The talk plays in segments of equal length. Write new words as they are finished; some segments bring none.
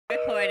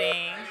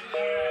Recording.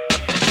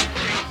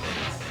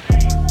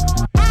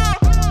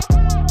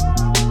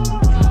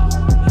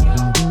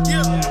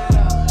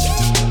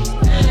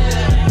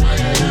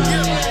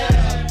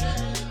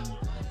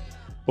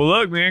 Well,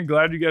 look, man,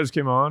 glad you guys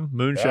came on.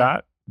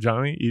 Moonshot,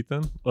 Johnny,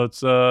 Ethan. Let's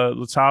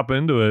hop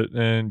into it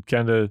and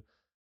kind of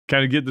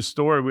get the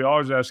story. We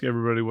always ask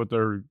everybody what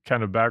their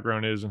kind of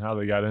background is and how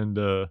they got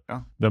into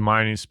the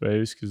mining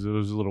space, because it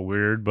was a little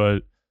weird,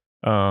 but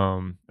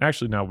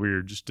actually not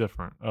weird, just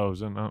different. Oh,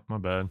 is that not my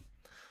bad?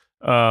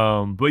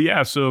 But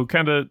yeah, so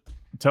kind of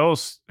tell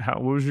us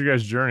what was your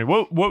guys' journey?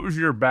 What was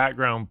your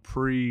background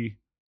pre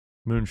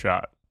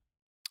Moonshot?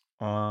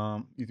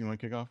 Ethan, you want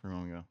to kick off or you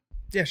want to go?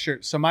 Yeah, sure.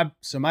 So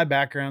my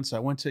background, I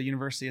went to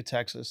University of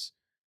Texas,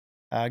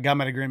 got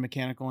my degree in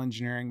mechanical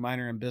engineering,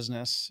 minor in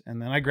business, and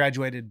then I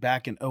graduated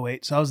back in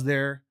 2008. So I was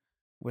there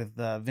with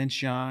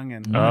Vince Young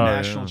and the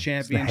national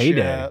championship. The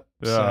heyday.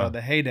 So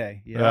the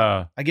heyday.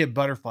 Yeah. I get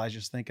butterflies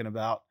just thinking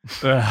about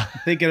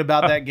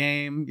that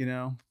game,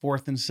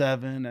 4th and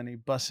 7, and he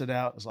busted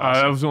out. It was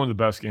awesome. That was one of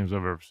the best games I've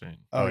ever seen.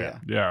 Oh yeah.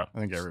 Yeah. I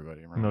think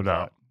everybody remembers No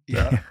doubt.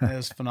 Yeah. It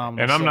was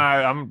phenomenal.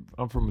 And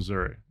I'm from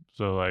Missouri.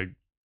 So like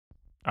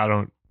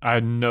I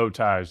had no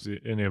ties to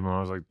any of them. I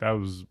was like, that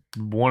was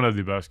one of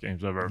the best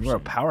games I've ever seen. You were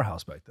a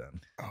powerhouse back then.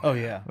 Oh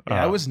yeah.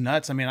 Yeah, it was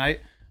nuts. I mean,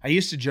 I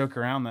used to joke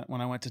around that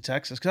when I went to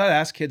Texas, because I'd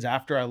ask kids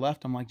after I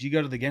left, I'm like, do you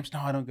go to the games? No,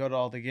 I don't go to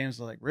all the games.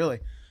 They're like, really?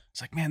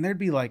 It's like, man, there'd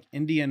be like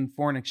Indian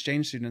foreign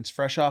exchange students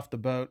fresh off the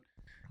boat,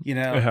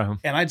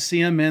 and I'd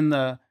see them in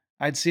the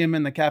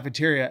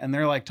cafeteria, and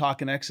they're like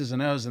talking X's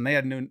and O's, and they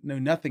had knew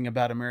nothing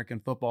about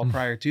American football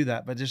prior to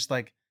that, but just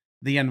like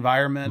the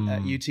environment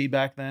at UT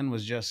back then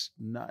was just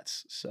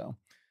nuts. So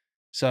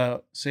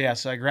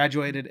I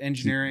graduated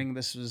engineering.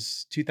 This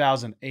was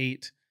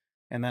 2008.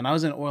 And then I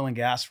was in oil and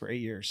gas for 8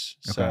 years.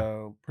 Okay.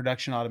 So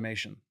production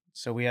automation.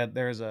 So where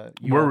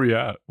were we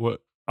at?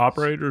 What,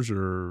 operators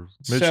or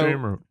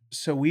midstream?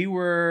 So we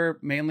were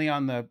mainly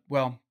on the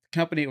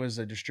company was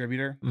a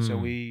distributor. Mm. So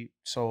we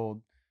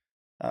sold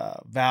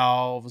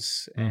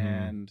valves,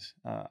 and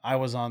I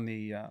was on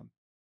the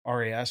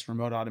RAS,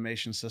 remote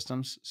automation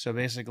systems. So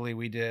basically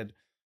we did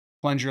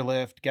plunger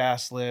lift,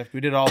 gas lift. We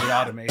did all the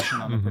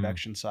automation on the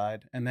production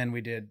side. And then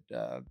we did,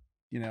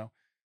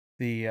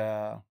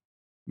 the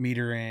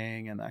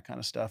metering and that kind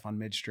of stuff on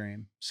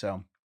midstream.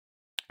 So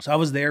I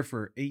was there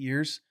for 8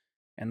 years.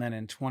 And then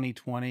in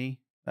 2020,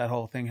 that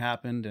whole thing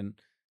happened and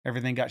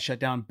everything got shut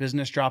down.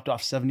 Business dropped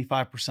off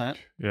 75%.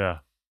 Yeah.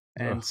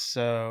 And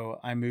so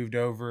I moved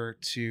over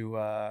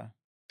to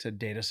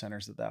data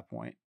centers at that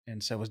point.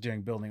 And so I was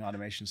doing building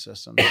automation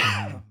systems.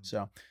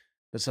 So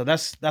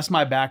that's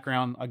my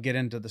background. I'll get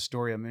into the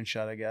story of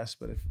Moonshot, I guess.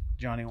 But if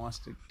Johnny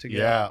wants to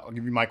get I'll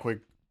give you my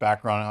quick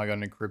background on how I got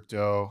into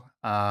crypto.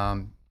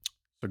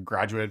 So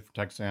graduated from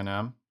Texas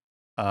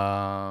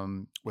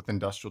A&M with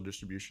industrial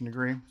distribution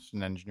degree. It's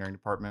an engineering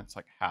department. It's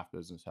like half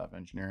business, half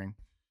engineering.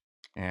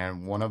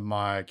 And one of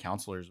my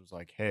counselors was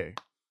like, "Hey,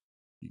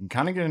 you can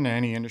kind of get into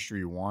any industry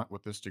you want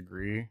with this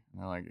degree." And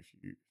they're like, "If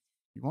you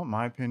want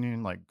my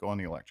opinion, like go on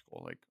the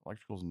electrical. Like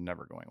electrical is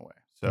never going away."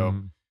 So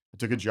I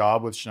took a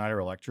job with Schneider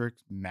Electric,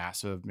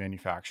 massive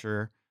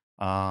manufacturer.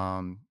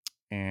 And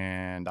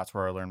that's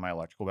where I learned my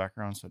electrical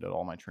background. So I did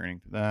all my training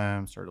through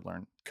them, started to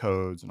learn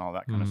codes and all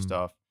that kind of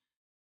stuff.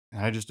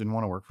 And I just didn't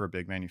want to work for a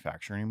big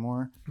manufacturer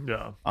anymore.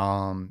 Yeah.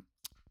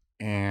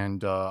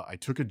 And I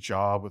took a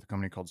job with a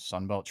company called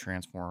Sunbelt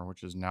Transformer,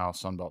 which is now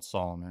Sunbelt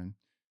Solomon.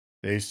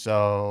 They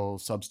sell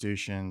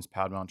substations,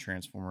 pad mount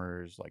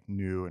transformers, like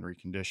new and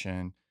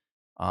reconditioned.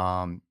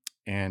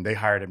 And they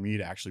hired me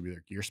to actually be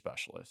their gear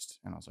specialist.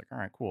 And I was like, all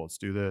right, cool, let's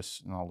do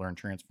this. And I'll learn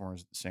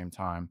transformers at the same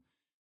time.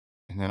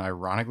 And then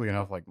ironically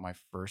enough, like my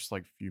first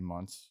few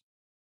months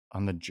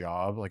on the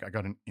job, like I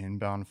got an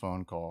inbound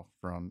phone call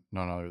from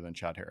none other than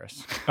Chad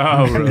Harris.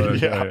 Oh, really?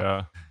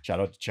 Yeah. Shout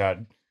out to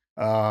Chad.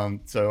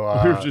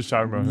 So we were just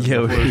talking about him.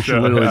 Yeah, we were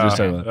literally just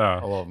talking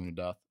about I love him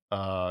to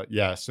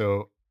death.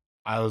 So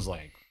I was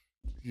like,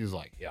 he was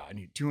like, yeah, I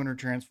need 200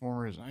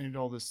 transformers. I need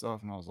all this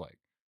stuff. And I was like,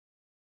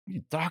 what are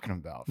you talking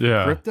about?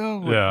 For crypto?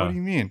 What do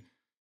you mean?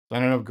 So I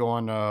ended up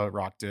going to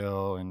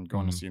Rockdale and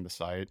going to see the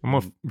site. I'm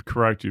going to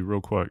correct you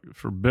real quick.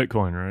 For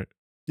Bitcoin, right?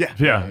 Yeah.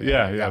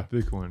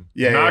 Bitcoin.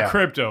 Yeah. Not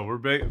crypto.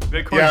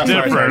 Bitcoin's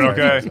different,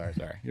 okay?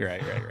 Sorry. You're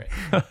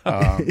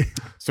right.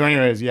 So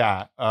anyways,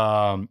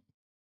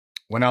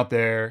 went out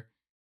there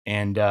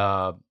and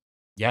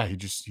he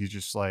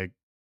just like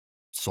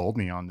sold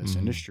me on this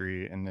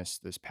industry and this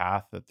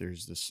path that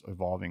there's this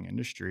evolving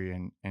industry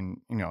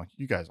and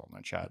you guys all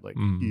know Chad, like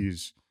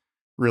he's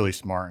really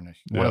smart and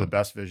one of the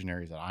best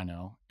visionaries that I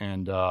know.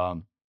 And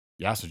so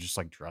just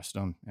like trust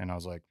him. And I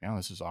was like, man,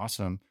 this is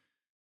awesome.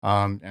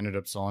 Ended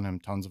up selling him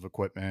tons of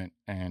equipment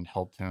and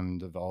helped him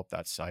develop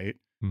that site.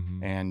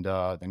 And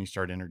then he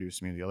started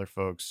introducing me to the other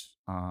folks.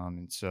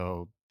 And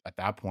so at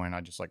that point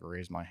I just like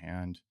raised my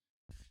hand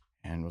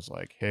and was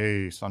like,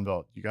 hey,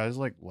 Sunbelt, you guys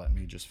like let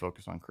me just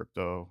focus on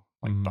crypto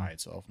by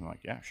itself? And I'm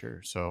like, yeah,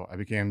 sure. So I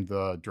became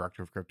the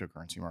director of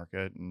cryptocurrency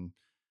market and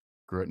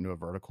grew it into a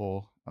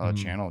vertical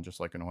channel, just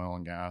like an oil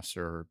and gas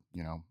or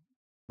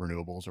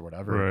renewables or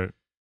whatever.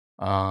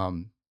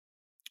 Right.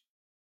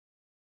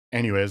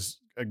 Anyways,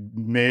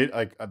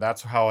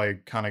 that's how I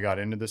kind of got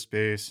into the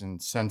space.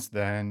 And since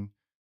then,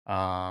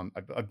 I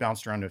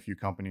bounced around to a few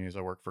companies.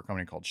 I worked for a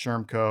company called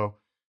Shermco.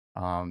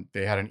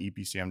 They had an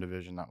EPCM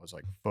division that was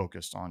like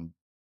focused on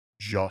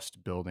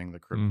just building the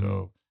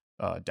crypto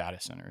data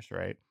centers,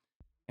 right?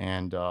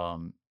 And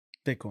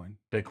Bitcoin.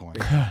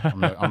 I'm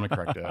gonna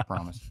correct it, I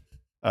promise.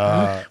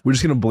 We're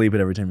just gonna bleep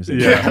it every time you say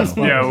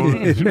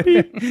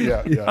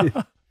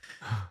yeah.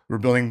 We're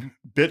building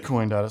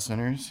Bitcoin data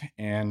centers,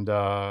 and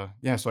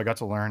so I got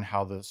to learn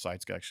how the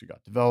sites actually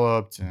got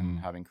developed and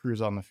having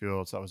crews out in the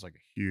field. So that was like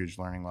a huge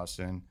learning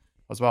lesson. I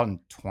was about in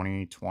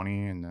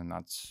 2020, and then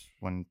that's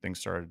when things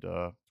started.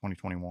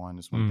 2021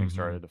 is when things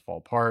started to fall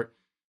apart.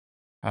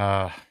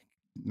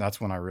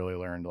 That's when I really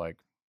learned like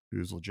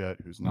who's legit,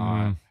 who's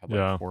not. Had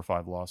like 4 or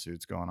 5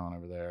 lawsuits going on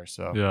over there.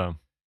 So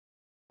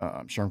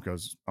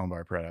Shermco's owned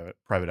by a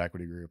private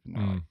equity group, and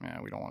they're like,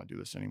 man, we don't want to do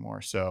this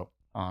anymore. So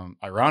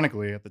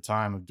ironically, at the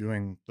time of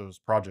doing those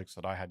projects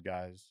that I had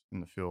guys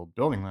in the field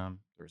building them,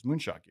 there was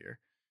Moonshot gear,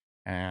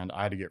 and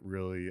I had to get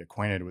really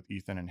acquainted with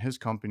Ethan and his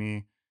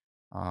company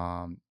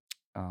on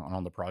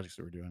all the projects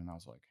that we're doing. And I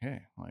was like,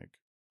 hey, like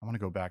I want to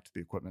go back to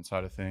the equipment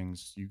side of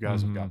things. You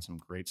guys have got some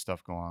great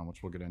stuff going on,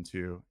 which we'll get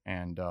into.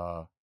 And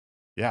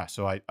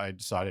so I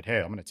decided, hey,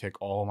 I'm going to take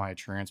all my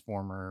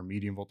transformer,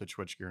 medium voltage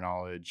switchgear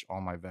knowledge,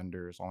 all my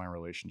vendors, all my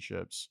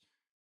relationships,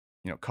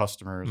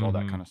 customers, all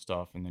that kind of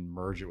stuff, and then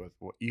merge it with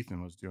what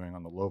Ethan was doing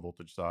on the low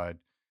voltage side.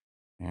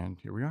 And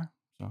here we are.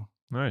 So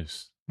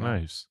nice.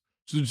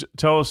 So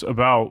tell us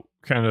about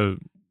kind of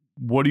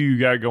what do you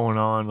got going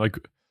on? Like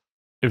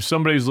if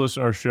somebody's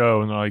listening to our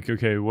show and they're like,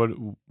 okay,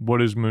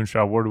 what is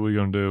Moonshot? What are we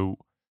going to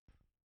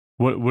do?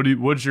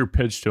 What's your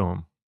pitch to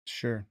them?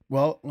 Sure.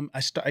 Well,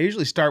 I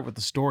usually start with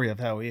the story of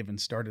how we even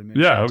started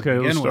Moonshot. Yeah. Okay.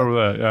 Let's start with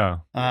that. Yeah.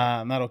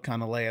 And that'll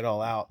kind of lay it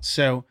all out.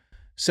 So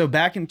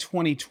back in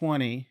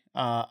 2020,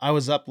 I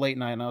was up late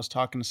night and I was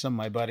talking to some of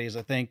my buddies.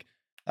 I think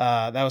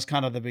that was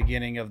kind of the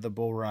beginning of the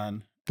bull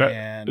run. So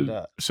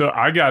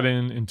I got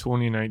in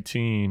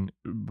 2019,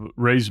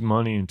 raised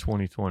money in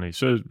 2020.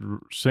 So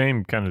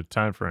same kind of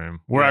time frame.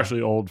 We're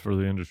actually old for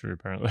the industry,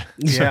 apparently.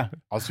 Yeah,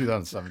 I was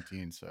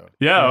 2017. So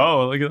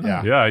Oh, look at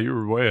that. Yeah, you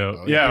were way up.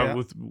 Oh,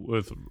 with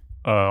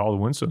all the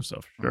Winston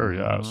stuff. Sure,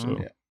 yeah.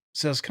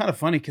 So it's kind of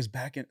funny because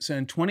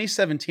in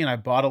 2017, I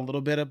bought a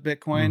little bit of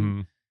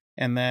Bitcoin.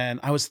 And then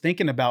I was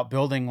thinking about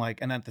building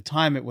and at the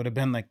time it would have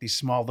been like these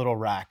small little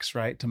racks,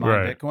 right, to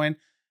mine Bitcoin.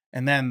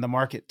 And then the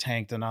market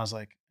tanked and I was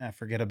like,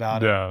 forget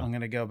about it. I'm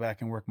going to go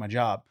back and work my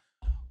job.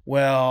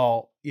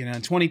 Well, in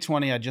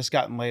 2020, I'd just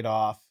gotten laid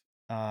off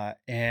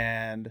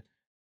and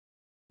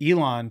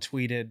Elon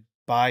tweeted,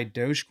 buy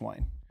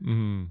Dogecoin.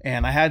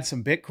 And I had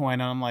some Bitcoin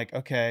and I'm like,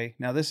 okay,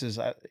 now this is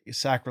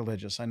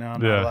sacrilegious. I know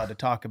I'm not allowed to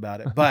talk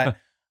about it, but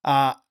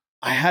I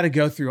had to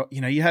go through,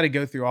 you had to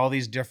go through all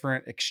these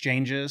different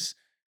exchanges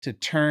to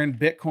turn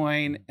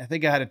Bitcoin. I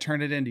think I had to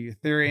turn it into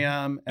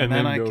Ethereum, and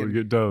then I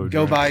could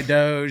go buy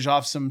Doge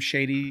off some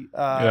shady,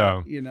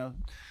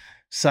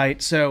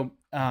 site. So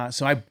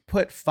I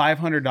put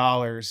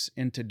 $500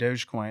 into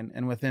Dogecoin,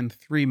 and within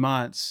 3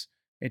 months,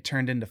 it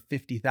turned into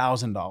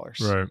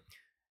 $50,000. Right.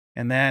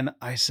 And then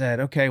I said,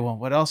 okay, well,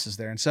 what else is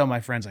there? And so my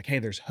friend's like, hey,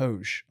 there's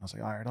Hoge. I was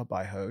like, all right, I'll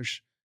buy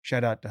Hoge.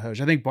 Shout out to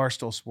Hoge. I think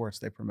Barstool Sports,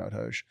 they promote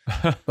Hoge.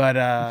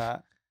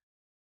 But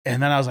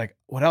and then I was like,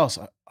 what else?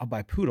 I'll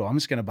buy Poodle. I'm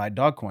just going to buy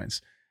dog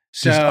coins.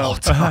 So,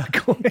 dog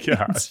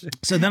coins.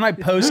 So then I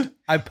post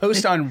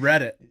on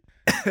Reddit.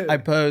 I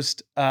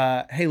post,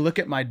 hey, look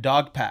at my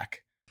dog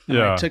pack.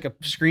 And I took a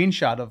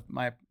screenshot of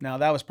now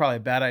that was probably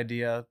a bad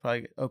idea,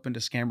 probably open to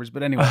scammers.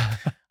 But anyway,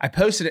 I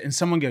posted it and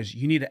someone goes,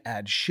 you need to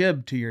add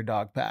SHIB to your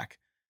dog pack.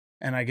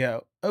 And I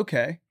go,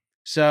 okay.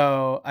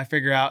 So I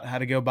figure out how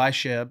to go buy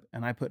SHIB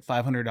and I put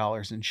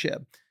 $500 in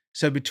SHIB.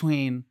 So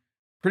between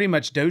pretty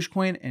much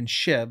Dogecoin and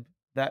SHIB,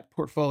 that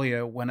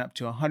portfolio went up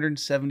to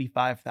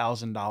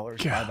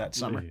 $175,000 by that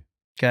summer.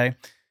 Okay.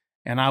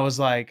 And I was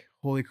like,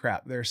 holy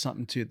crap, there's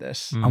something to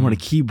this. I'm going to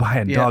keep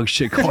buying dog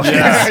shit coins.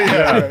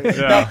 No,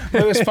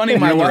 it was funny.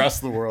 The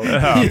rest of the world.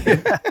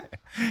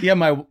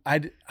 I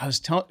was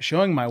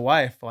showing my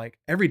wife, like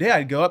every day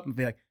I'd go up and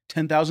be like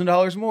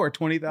 $10,000 more,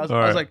 $20,000.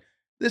 I was like,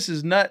 this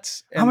is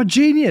nuts. And I'm a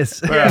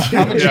genius.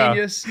 I'm a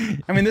genius.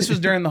 I mean, this was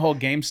during the whole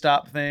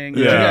GameStop thing.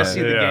 Did you guys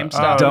see the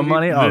GameStop? Dumb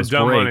money? Oh,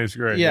 Dumb money is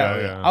great.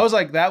 Yeah. I was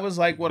like, that was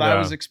like what I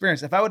was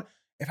experiencing. If I would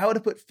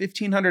have put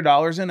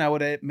 $1,500 in, I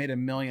would have made $1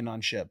 million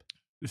on SHIB.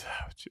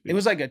 It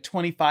was like a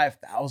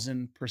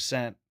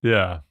 25,000%.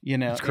 Yeah.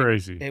 It's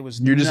crazy. It was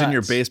You're nuts. just in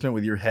your basement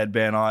with your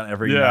headband on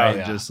every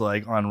night, just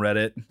like on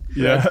Reddit.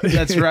 Yeah.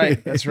 That's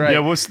right. That's right. Yeah.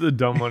 What's the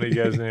dumb money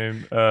guy's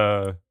name?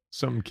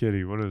 Something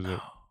Kitty. What is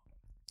it?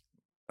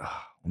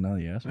 No,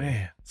 yes,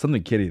 man.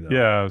 Something kitty though.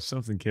 Yeah,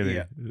 something kitty.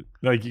 Yeah.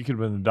 Like you could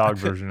have been the dog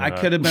version of that.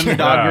 I could have been the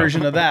dog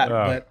version of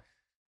that,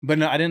 but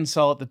no, I didn't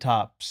sell at the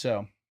top.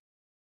 So,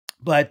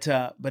 but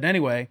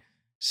anyway,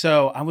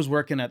 so I was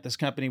working at this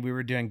company. We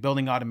were doing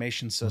building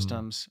automation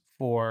systems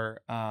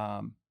for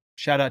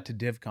shout out to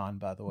DivCon,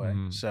 by the way.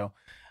 So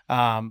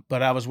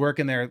But I was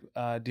working there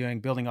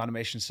building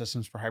automation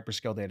systems for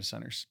hyperscale data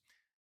centers.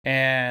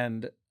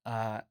 And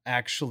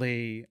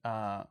actually,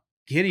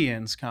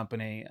 Gideon's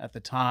company at the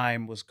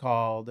time was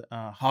called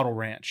Huddle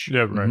Ranch.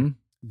 Yeah, right. Mm-hmm.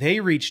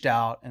 They reached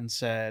out and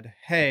said,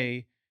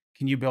 hey,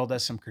 can you build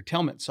us some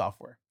curtailment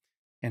software?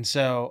 And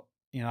so,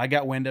 I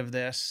got wind of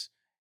this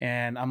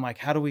and I'm like,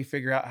 how do we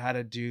figure out how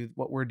to do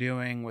what we're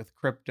doing with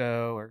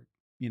crypto or,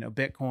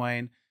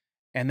 Bitcoin?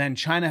 And then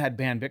China had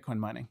banned Bitcoin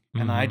mining.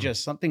 And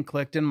something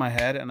clicked in my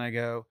head and I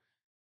go,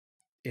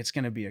 it's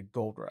going to be a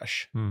gold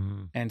rush.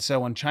 And so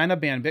when China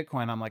banned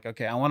Bitcoin, I'm like,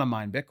 okay, I want to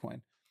mine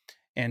Bitcoin.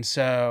 And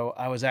so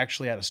I was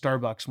actually at a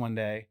Starbucks one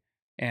day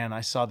and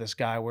I saw this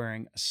guy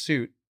wearing a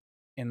suit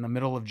in the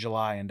middle of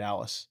July in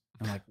Dallas.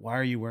 I'm like, why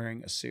are you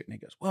wearing a suit? And he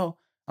goes, well,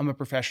 I'm a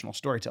professional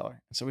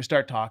storyteller. And so we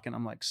start talking.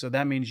 I'm like, so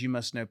that means you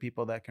must know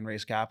people that can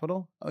raise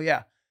capital? Oh,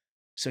 yeah.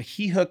 So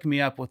he hooked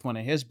me up with one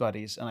of his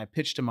buddies and I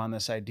pitched him on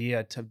this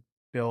idea to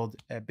build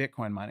a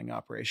Bitcoin mining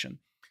operation.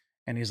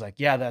 And he's like,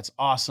 yeah, that's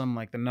awesome.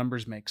 Like the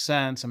numbers make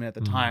sense. I mean, at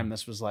the time,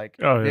 this was like,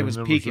 it was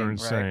peaking.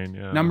 Insane,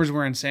 right? Yeah. Numbers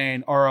were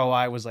insane.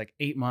 ROI was like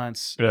 8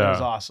 months. Yeah. It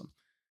was awesome.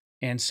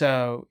 And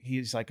so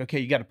he's like, okay,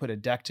 you got to put a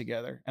deck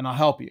together and I'll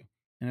help you.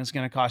 And it's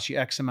going to cost you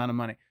X amount of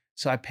money.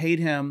 So I paid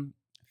him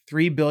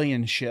 3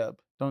 billion SHIB.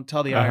 Don't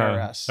tell the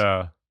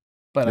IRS.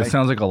 But it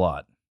sounds like a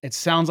lot. It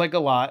sounds like a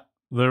lot.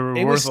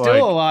 It was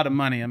still a lot of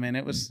money. I mean,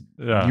 it was.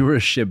 Yeah. You were a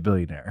SHIB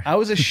billionaire. I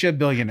was a SHIB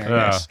billionaire.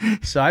 Yes.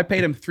 So I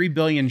paid him 3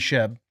 billion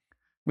SHIB,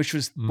 which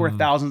was worth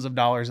thousands of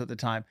dollars at the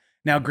time.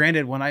 Now,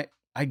 granted, when I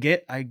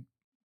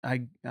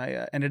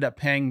ended up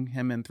paying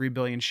him in 3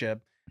 billion SHIB,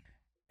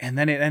 and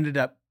then it ended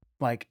up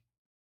like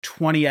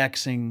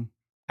 20xing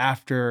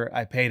after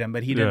I paid him,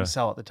 but he didn't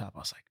sell at the top. I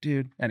was like,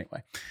 dude.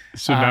 Anyway,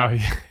 so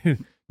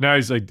now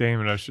he's like, damn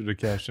it, I should have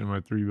cashed in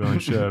my 3 billion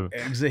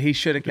SHIB. He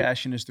should have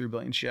cashed in his 3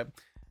 billion SHIB.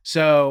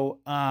 So,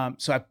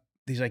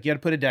 he's like, you got to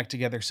put a deck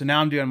together. So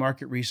now I'm doing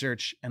market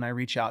research, and I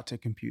reach out to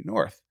Compute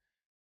North.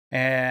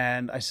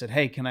 And I said,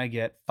 hey, can I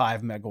get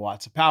 5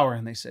 megawatts of power?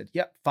 And they said,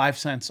 yep, 5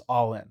 cents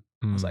all in.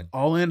 I was like,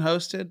 all in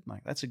hosted? I'm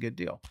like, that's a good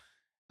deal.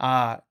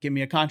 Give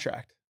me a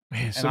contract.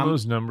 Man, some of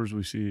those numbers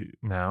we see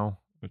now,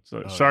 it's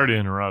like, sorry to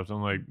interrupt.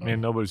 I'm like, man,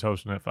 nobody's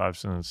hosting at 5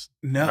 cents.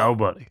 No.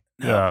 Nobody.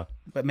 No. Yeah.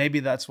 But maybe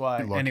that's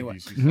why. Anyway.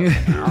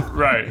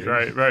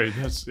 Right.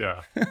 That's,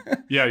 yeah,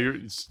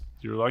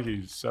 you're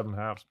lucky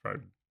 7.5 is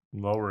probably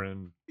lower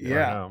end right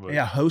now. But.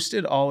 Yeah,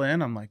 hosted all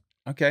in. I'm like,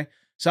 okay.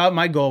 So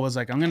my goal was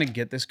like, I'm going to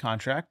get this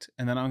contract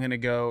and then I'm going to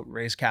go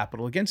raise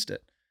capital against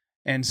it.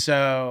 And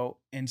so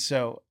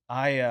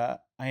I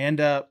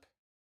end up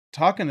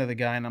talking to the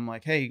guy and I'm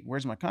like, hey,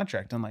 where's my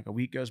contract? And like a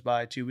week goes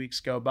by, 2 weeks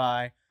go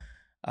by.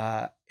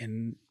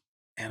 And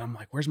I'm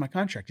like, where's my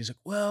contract? He's like,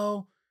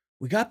 well,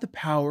 we got the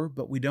power,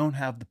 but we don't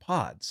have the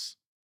pods.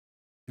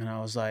 And I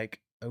was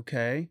like,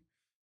 okay.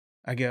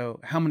 I go,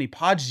 how many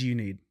pods do you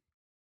need?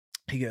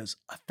 He goes,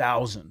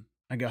 1,000.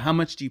 I go, how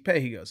much do you pay?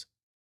 He goes,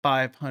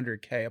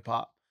 $500K a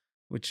pop,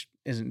 which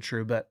isn't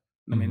true, but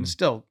I mean, it's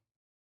still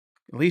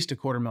at least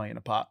 $250,000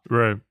 a pop.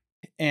 Right.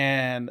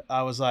 And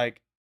I was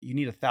like, you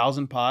need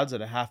 1,000 pods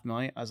at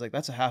 $500,000. I was like,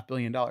 that's $500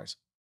 million.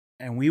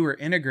 And we were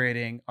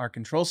integrating our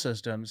control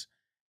systems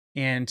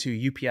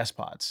into UPS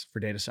pods for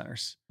data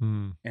centers.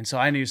 And so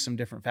I knew some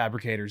different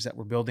fabricators that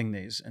were building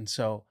these. And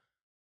so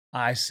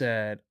I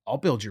said, I'll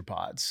build your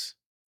pods.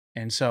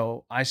 And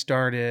so I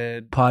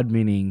started. Pod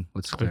meaning,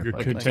 let's clarify.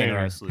 Like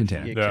container.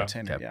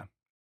 Container, yeah.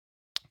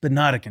 But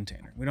not a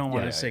container. We don't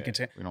want to say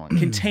container. We don't want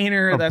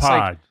container, a that's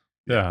pod.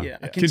 like. Yeah.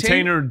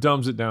 Container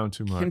dumbs it down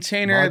too much.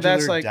 Container, modular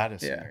that's like. data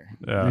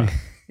center.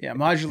 Yeah,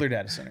 modular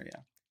data center, yeah.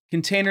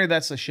 Container,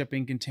 that's a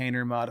shipping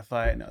container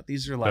modified. No,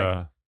 these are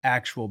like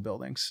actual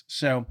buildings.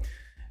 So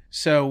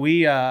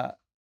we,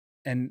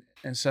 and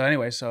so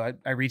anyway, so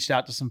I reached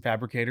out to some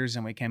fabricators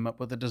and we came up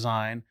with a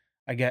design.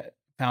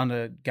 Found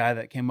a guy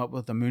that came up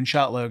with a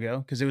Moonshot logo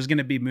because it was going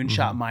to be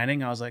Moonshot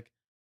mining. I was like,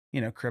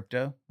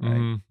 crypto,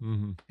 right?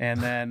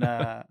 And then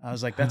I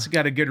was like, that's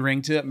got a good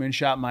ring to it,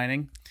 Moonshot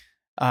mining.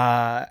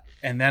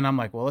 And then I'm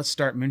like, well, let's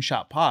start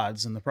Moonshot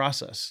pods in the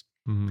process.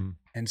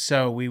 And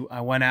so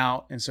I went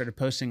out and started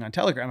posting on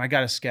Telegram. I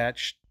got a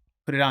sketch,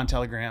 put it on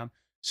Telegram,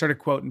 started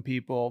quoting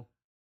people.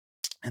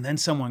 And then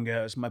someone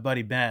goes, my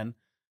buddy Ben,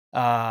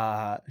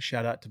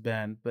 shout out to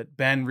Ben, but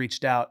Ben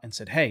reached out and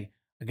said, hey,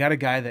 I got a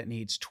guy that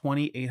needs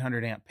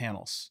 2,800 amp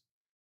panels.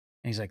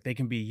 And he's like, they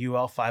can be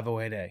UL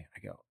 508A. I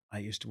go, I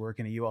used to work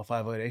in a UL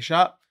 508A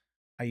shop.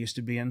 I used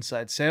to be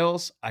inside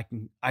sales. I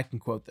can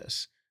quote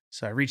this.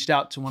 So I reached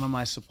out to one of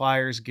my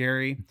suppliers,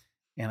 Gary,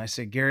 and I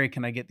said, Gary,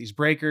 can I get these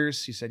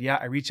breakers? He said, yeah.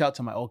 I reached out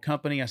to my old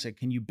company. I said,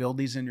 can you build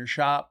these in your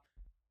shop?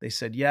 They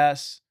said,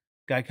 yes.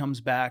 Guy comes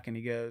back and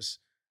he goes,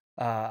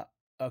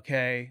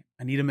 okay,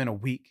 I need them in a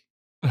week.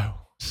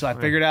 So I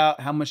figured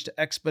out how much to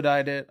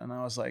expedite it. And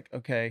I was like,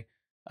 okay,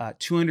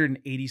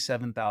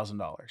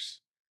 $287,000.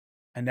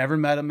 I never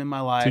met him in my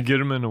life. To get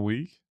them in a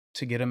week?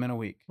 To get them in a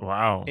week.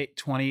 Wow.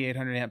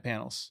 2,800 amp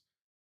panels.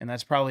 And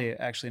that's probably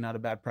actually not a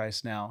bad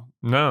price now.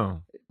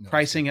 No.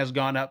 Pricing has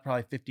gone up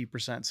probably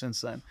 50% since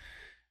then.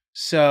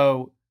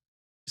 So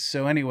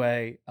So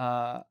anyway,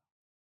 I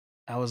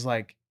was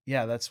like,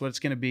 yeah, that's what it's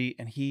going to be.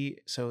 And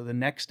so the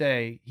next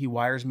day he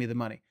wires me the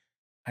money.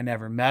 I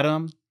never met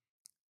him.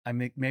 I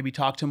maybe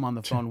talked to him on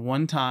the phone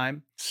one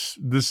time.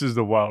 This is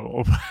the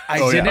wild. I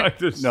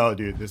didn't. No,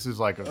 dude, this is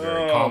like a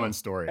very common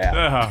story.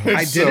 Yeah.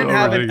 I didn't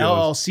have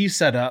ridiculous. an LLC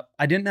set up.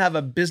 I didn't have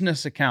a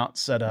business account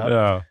set up.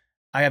 Yeah.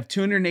 I have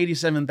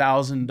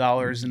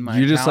 $287,000 in my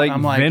You just account. like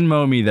I'm like,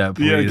 Venmo me that,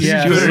 please.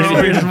 Yeah,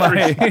 Here's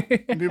my-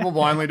 People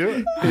blindly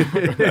do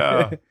it.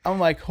 Yeah. I'm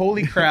like,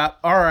 holy crap.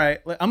 All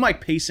right. I'm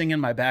like pacing in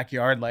my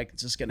backyard, like,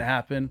 it's just going to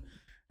happen.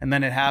 And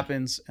then it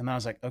happens. And I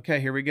was like, okay,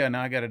 here we go.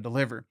 Now I got to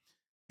deliver.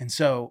 And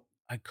so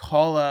I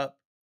call up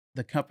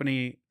the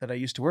company that I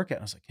used to work at.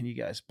 I was like, can you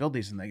guys build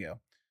these? And they go,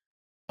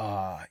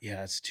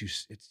 yeah, it's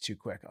too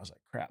quick. I was like,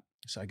 crap.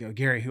 So I go,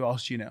 Gary, who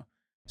else do you know?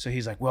 So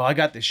he's like, well, I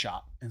got this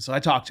shop. And so I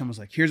talked to him. I was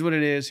like, here's what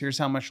it is. Here's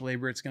how much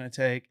labor it's going to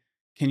take.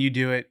 Can you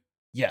do it?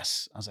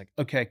 Yes. I was like,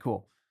 okay,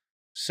 cool.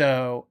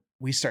 So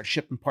we start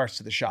shipping parts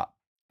to the shop.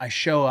 I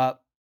show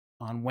up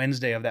on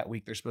Wednesday of that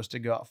week. They're supposed to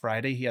go out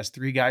Friday. He has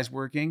 3 guys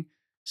working,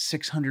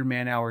 600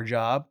 man-hour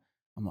job.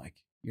 I'm like,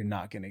 you're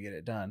not going to get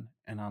it done.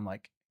 And I'm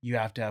like, you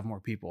have to have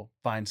more people.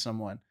 Find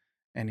someone.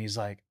 And he's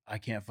like, I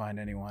can't find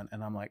anyone.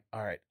 And I'm like,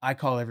 all right. I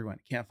call everyone.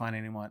 Can't find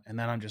anyone. And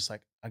then I'm just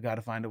like, I got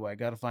to find a way. I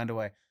got to find a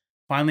way.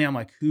 Finally, I'm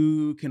like,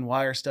 who can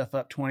wire stuff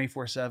up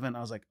 24/7? I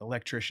was like,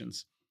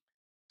 electricians.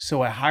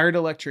 So I hired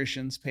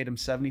electricians, paid them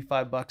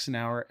 $75 an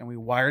hour, and we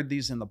wired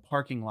these in the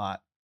parking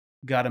lot,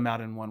 got them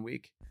out in 1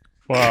 week.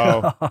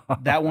 Wow.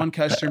 That one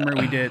customer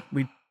we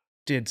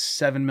did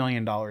 $7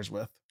 million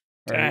with.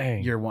 Right?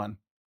 Dang. Year one.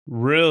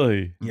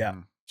 Really? Yeah.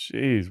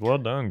 Jeez. Well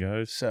done,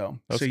 guys. So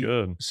That's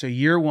good. So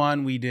year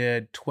one, we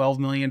did $12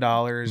 million.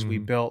 We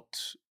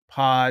built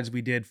pods.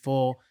 We did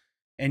full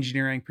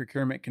engineering,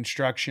 procurement,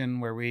 construction,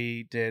 where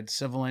we did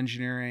civil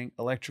engineering,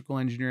 electrical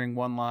engineering,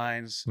 1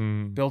 lines,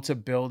 built a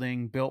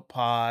building, built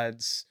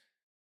pods,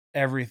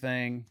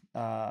 everything,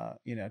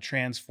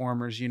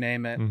 transformers, you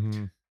name it.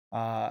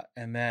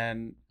 And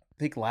then I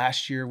think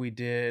last year we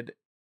did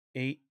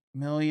 8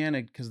 million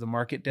because the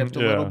market dipped a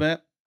little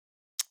bit.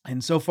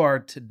 And so far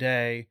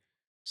today,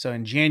 so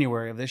in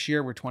January of this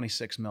year, we're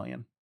 26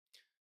 million.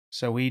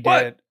 So we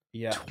did,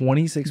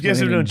 26 You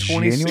guys are million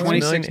doing in January?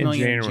 26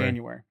 million in January.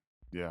 January.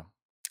 Yeah.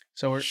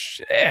 So we're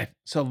Shit.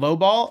 so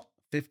lowball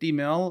 50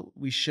 mil.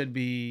 We should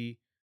be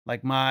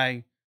like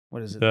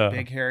what is it? Yeah. The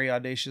big, hairy,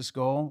 audacious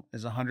goal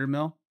is 100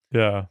 mil.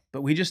 Yeah.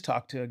 But we just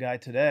talked to a guy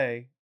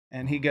today,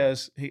 and he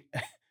goes,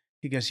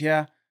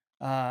 yeah.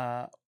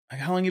 How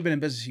long you been in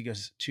business? He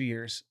goes, 2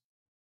 years,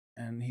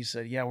 and he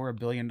said, yeah, we're a $1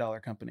 billion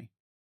company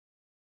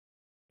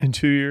In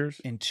 2 years?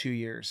 in 2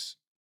 years.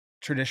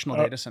 Traditional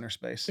data center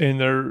space.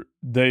 And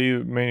they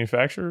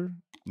manufacture?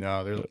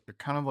 No, they're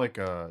kind of like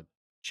a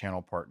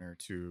channel partner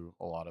to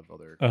a lot of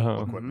other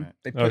Uh-huh. equipment.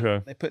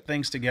 They put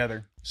things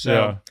together.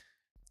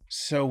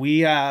 So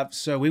we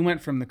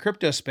went from the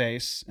crypto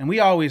space, and we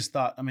always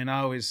thought, I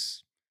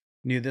always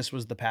knew this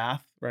was the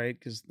path, right?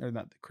 Because they're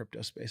not the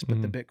crypto space,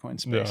 but the Bitcoin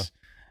space.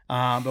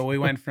 But we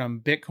went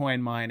from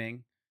Bitcoin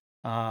mining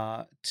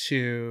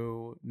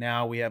to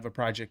now we have a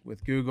project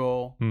with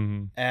Google,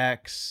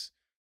 X.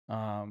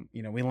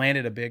 We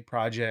landed a big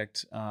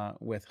project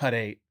with Hut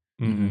 8.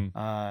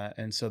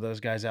 And so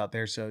those guys out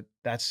there, so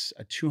that's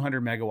a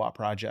 200 megawatt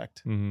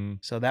project.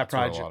 So that That's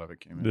where project, a lot of it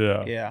came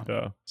in.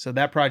 Yeah. so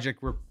that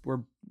project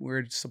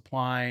we're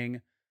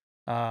supplying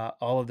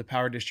all of the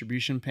power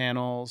distribution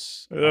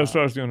panels. That's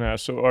what I was going to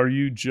ask. So are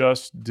you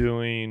just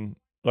doing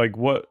like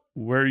where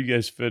are you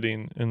guys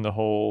fitting in the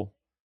whole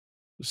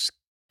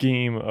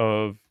scheme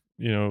of,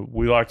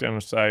 we locked down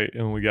a site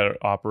and we got it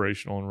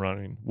operational and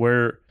running?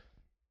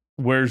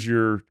 Where's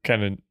your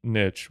kind of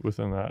niche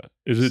within that?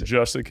 Is it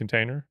just a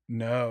container?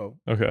 No.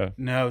 Okay.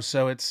 No.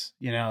 So it's,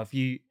 if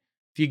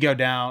you go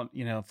down,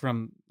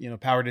 from,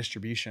 power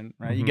distribution,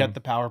 right? You got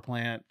the power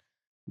plant,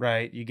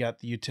 right? You got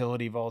the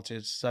utility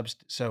voltage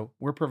so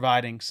we're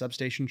providing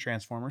substation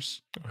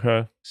transformers.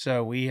 Okay.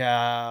 So we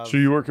have. So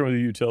you're working with the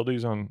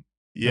utilities on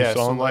Yeah. So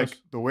installing like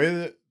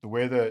those? the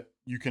way that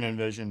you can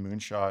envision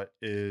Moonshot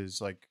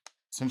is like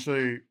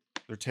essentially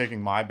they're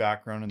taking my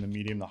background in the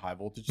medium to high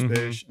voltage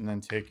space and then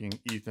taking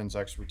Ethan's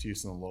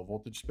expertise in the low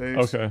voltage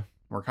space. Okay.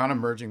 We're kind of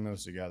merging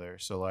those together.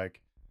 So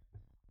like,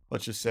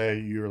 let's just say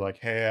you're like,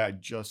 hey,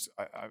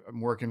 I'm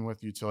working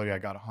with utility. I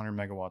got 100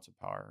 megawatts of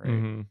power,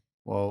 right?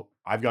 Well,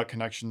 I've got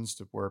connections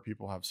to where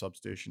people have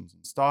substations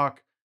in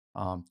stock.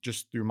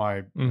 Just through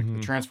my like,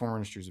 the transformer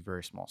industry is a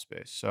very small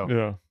space. So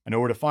Yeah. I know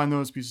where to find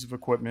those pieces of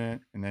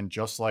equipment. And then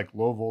just like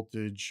low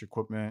voltage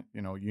equipment,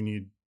 you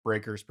need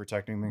breakers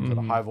protecting things at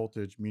a high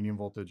voltage, medium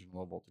voltage, and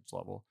low voltage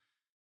level.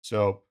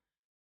 So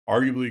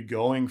arguably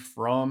going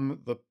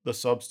from the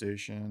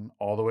substation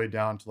all the way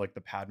down to like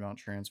the pad mount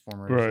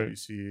transformers that you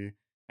see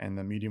and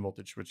the medium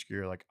voltage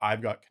switchgear, like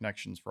I've got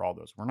connections for all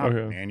those. We're not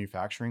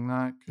manufacturing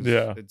that because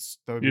it's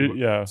I get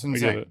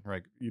insane. it.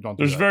 Right? You don't.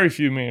 There's do that. very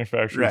few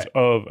manufacturers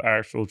of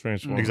actual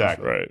transformers.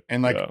 Exactly. Right.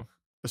 And like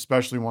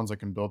especially ones that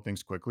can build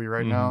things quickly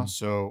right now.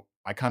 So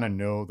I kind of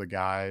know the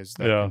guys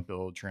that Yeah. can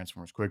build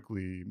transformers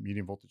quickly,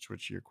 medium voltage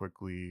switchgear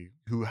quickly,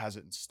 who has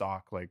it in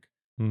stock. Like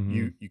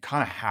Mhm. you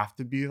kind of have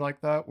to be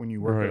like that when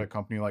you work at Right. a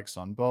company like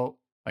Sunbelt.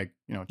 Like,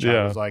 Chad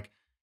Yeah. was like,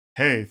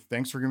 hey,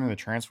 thanks for giving me the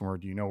transformer.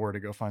 Do you know where to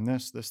go find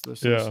this?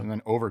 Yeah. And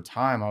then over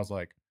time, I was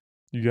like,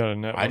 You got a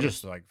network. I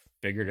just like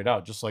figured it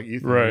out, just like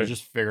Ethan. Right. You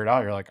just figure it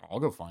out. You're like, I'll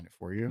go find it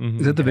for you. Mhm.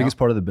 Is that the You know? biggest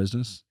part of the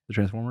business, the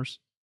transformers?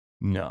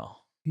 No.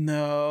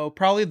 No,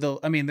 probably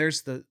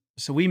there's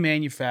so we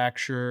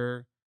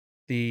manufacture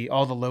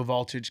all the low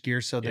voltage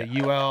gear. So the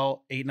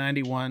UL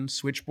 891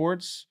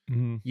 switchboards,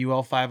 Mhm.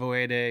 UL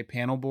 508A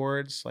panel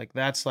boards, like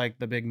that's like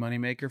the big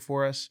moneymaker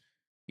for us.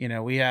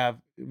 We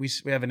have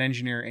an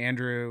engineer,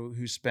 Andrew,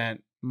 who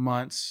spent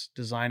months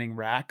designing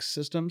rack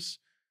systems,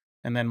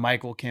 and then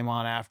Michael came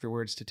on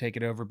afterwards to take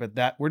it over. But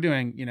that we're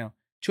doing,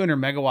 200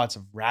 megawatts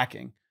of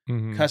racking,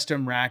 Mhm.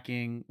 custom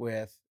racking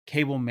with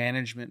cable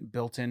management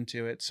built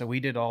into it. So we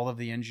did all of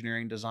the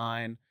engineering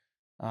design.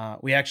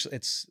 We actually,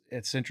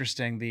 it's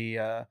interesting.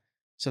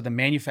 So the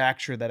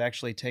manufacturer that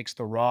actually takes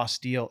the raw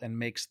steel and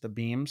makes the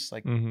beams,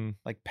 Mhm.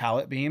 like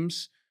pallet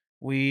beams,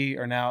 we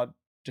are now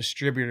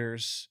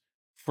distributors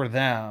for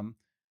them,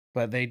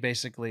 but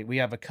we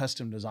have a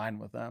custom design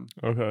with them.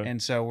 Okay.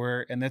 And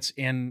so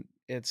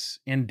it's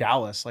in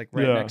Dallas, like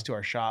right Yeah. next to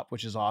our shop,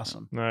 which is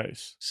awesome.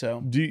 Nice.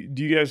 So Do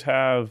you guys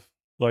have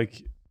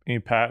like any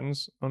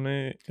patents on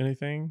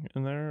anything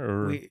in there,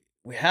 or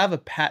we have a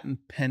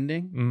patent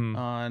pending Mhm.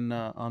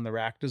 on the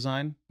rack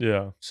design.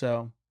 Yeah.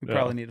 So we Yeah.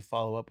 probably need to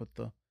follow up with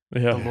the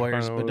Yeah.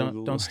 lawyers, I but know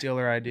the don't steal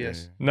their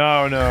ideas.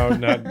 No,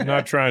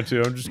 not trying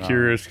to. I'm just No.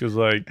 curious because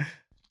like,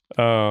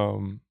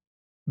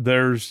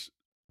 there's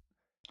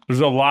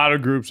a lot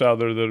of groups out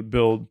there that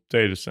build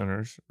data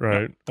centers,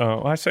 right?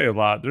 I say a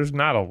lot. There's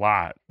not a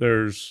lot.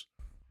 There's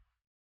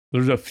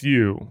a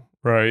few,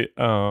 right?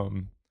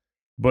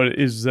 But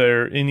is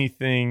there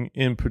anything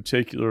in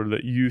particular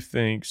that you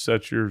think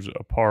sets yours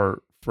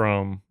apart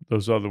from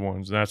those other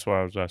ones? And that's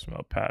why I was asking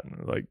about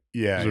patent. Like,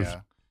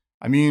 Yeah.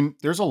 I mean,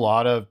 there's a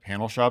lot of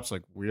panel shops.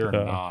 Like, we are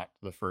Yeah. not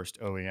the first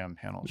OEM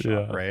panel shop,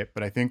 Yeah. right?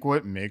 But I think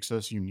what makes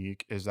us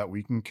unique is that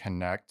we can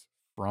connect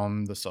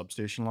from the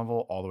substation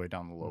level all the way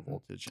down the low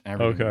voltage and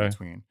everything in Okay.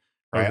 between,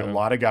 right? Okay. A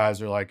lot of guys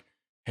are like,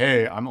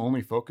 hey, I'm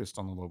only focused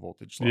on the low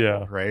voltage level,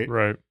 Yeah. right?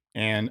 Right.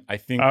 And I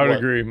think I would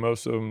agree.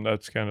 Most of them,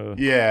 that's kind of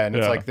yeah, and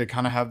it's Yeah. like they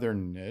kind of have their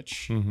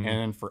niche. Mhm.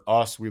 And for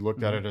us, we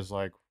looked at Mhm. it as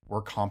like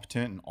we're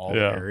competent in all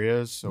Yeah. the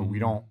areas, so we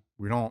Mhm.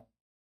 don't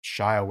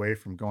shy away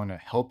from going to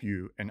help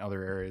you in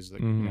other areas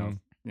that Mhm.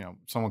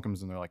 someone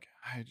comes in, they're like,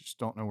 I just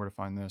don't know where to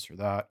find this or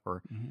that,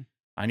 or Mhm.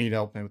 I need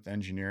help with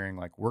engineering.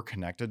 Like, we're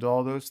connected to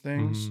all those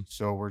things, Mhm.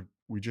 so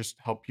we just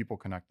help people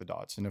connect the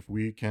dots. And if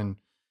we can,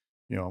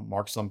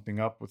 mark something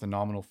up with a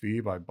nominal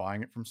fee by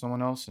buying it from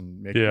someone else and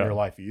making Yeah. your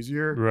life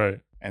easier, Right.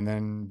 and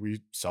then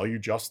we sell you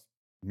just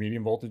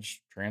medium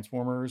voltage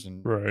transformers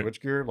and Right.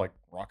 switchgear, like,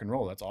 rock and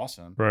roll. That's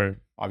awesome. Right.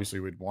 Obviously,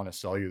 we'd want to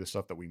sell you the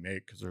stuff that we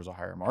make because there's a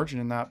higher margin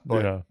in that,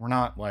 but Yeah. we're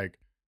not like,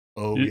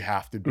 oh, Y- we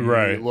have to be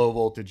right. low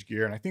voltage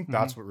gear. And I think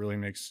that's what really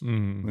makes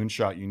Mhm.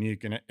 Moonshot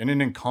unique. And it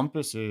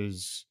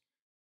encompasses,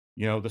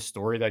 the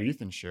story that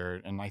Ethan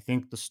shared. And I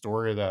think the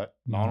story that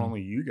not Mhm.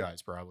 only you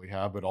guys probably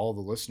have, but all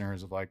the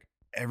listeners of like,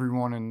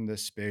 everyone in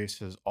this space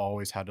has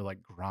always had to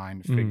like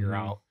grind, figure Mhm.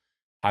 out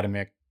how to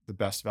make the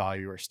best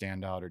value or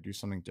stand out or do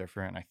something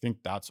different. And I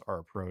think that's our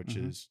approach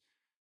Mhm. is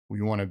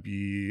we want to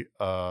be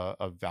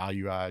a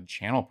value add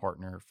channel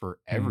partner for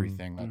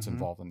everything that's Mhm.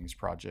 involved in these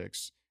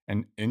projects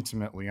and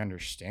intimately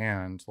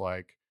understand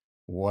like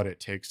what it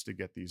takes to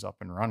get these up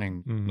and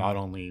running. Mhm. Not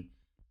only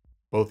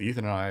both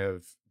Ethan and I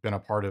have been a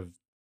part of,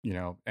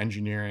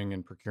 engineering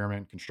and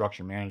procurement,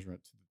 construction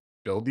management to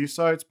build these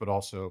sites, but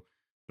also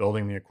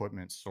building the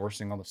equipment,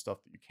 sourcing all the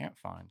stuff that you can't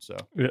find. So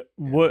Yeah.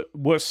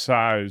 What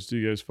size do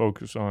you guys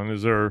focus on?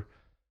 Is there,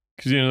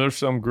 because there's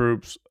some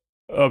groups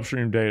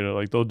upstream data,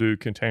 like they'll do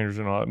containers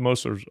and all that.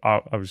 Most are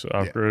obviously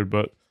off grid,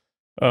 but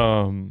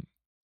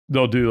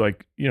they'll do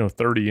like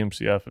 30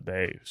 MCF a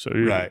day. So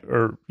Right.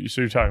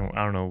 So you're talking,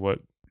 I don't know what,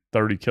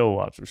 30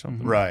 kilowatts or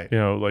something, Right.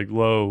 Like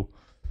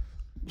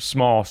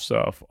small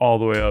stuff all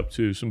the way up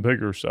to some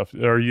bigger stuff.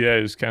 Are you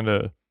guys kind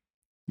of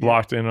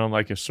locked in on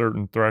like a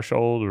certain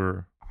threshold,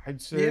 or?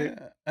 I'd say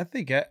Yeah, I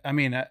think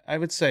I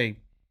would say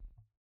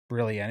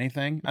really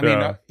anything. I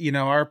mean,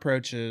 our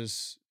approach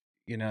is,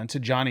 and to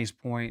Johnny's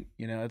point,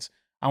 it's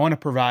I want to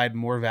provide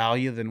more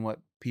value than what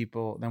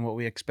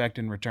we expect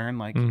in return.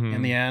 Like in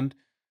Mhm. the end,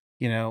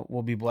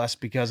 we'll be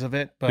blessed because of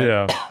it. But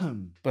Yeah.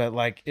 but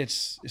like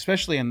it's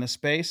especially in this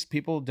space,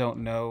 people don't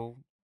know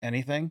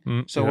anything.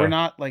 So Yeah. we're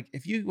not like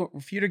if you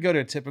to go to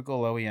a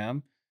typical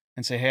OEM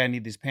and say, hey, I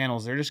need these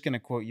panels, they're just going to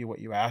quote you what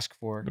you ask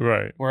for.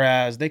 Right.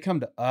 Whereas they come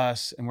to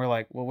us and we're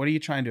like, well, what are you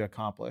trying to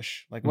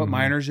accomplish? Like, what Mhm.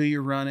 miners are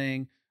you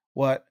running?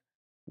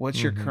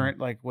 What's your Mhm. current,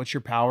 like, what's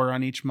your power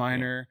on each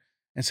miner?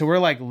 And so we're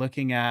like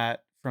looking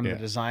at from the Yeah.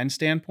 design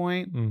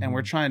standpoint, and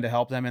we're Mhm. trying to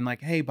help them. And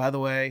like, hey, by the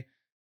way,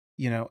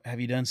 have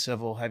you done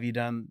civil? Have you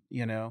done,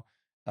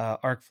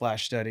 arc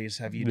flash studies?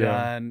 Have you Yeah.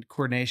 done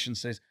coordination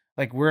studies?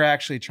 like we're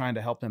actually trying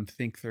to help them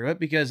think through it,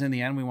 because in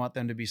the end we want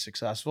them to be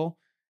successful,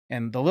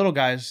 and the little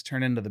guys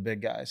turn into the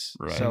big guys.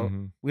 Right. So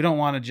we don't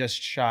want to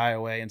just shy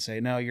away and say,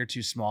 no, you're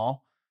too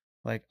small.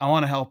 Like, I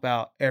want to help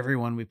out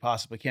everyone we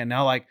possibly can.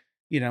 Now, like,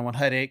 you know, when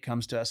HUD 8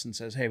 comes to us and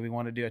says, hey, we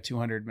want to do a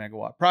 200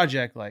 megawatt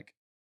project, like,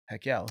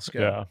 heck yeah, let's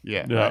go.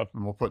 Yeah. And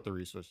we'll put the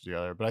resources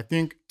together. But I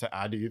think to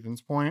add to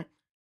Ethan's point,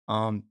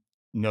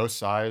 no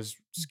size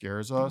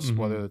scares us,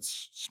 whether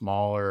it's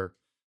small or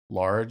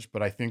large.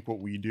 But I think what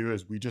we do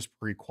is we just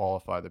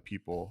pre-qualify the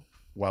people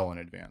well in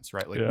advance,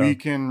 right? Like we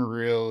can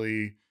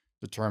really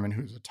determine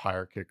who's a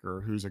tire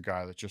kicker, who's a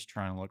guy that's just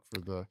trying to look for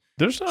the.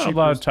 There's not a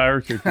lot of tire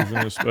kickers in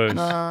this space.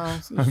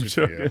 I'm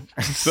joking.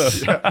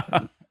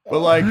 But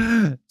like,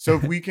 so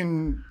if we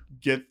can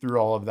get through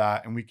all of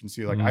that and we can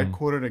see, like, I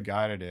quoted a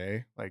guy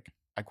today, like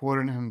I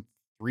quoted him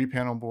 3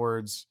 panel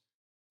boards,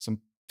 some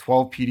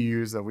 12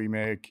 PDUs that we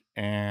make,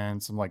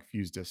 and some like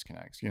fuse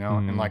disconnects, you know?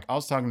 And like, I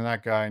was talking to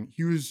that guy and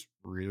he was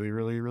really,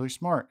 really, really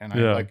smart. And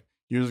I like,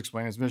 he was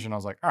explaining his vision. I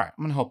was like, all right,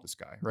 I'm going to help this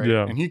guy. Right.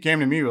 Yeah. And he came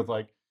to me with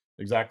like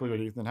exactly what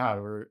Ethan had,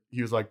 where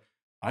he was like,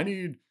 I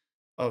need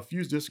a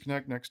fuse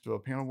disconnect next to a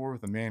panel board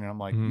with a main. And I'm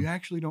like, you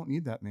actually don't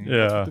need that main.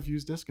 That's what the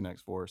fuse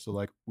disconnect's for. So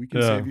like, we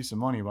can save you some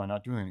money by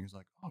not doing it. And he's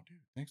like, oh dude,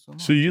 thanks so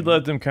much. So you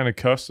let them kind of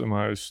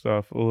customize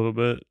stuff a little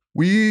bit.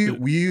 We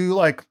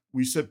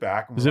sit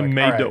back and is it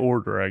made to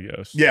order, I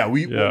guess? Yeah.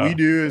 What we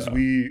do is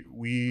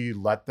we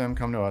let them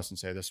come to us and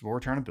say, this is what we're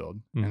trying to build.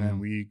 And then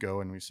we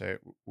go and we say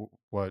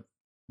what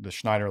the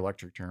Schneider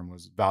Electric term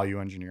was value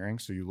engineering.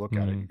 So you look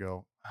at it and you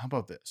go, how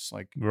about this?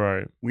 Like,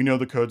 we know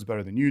the codes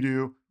better than you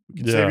do. We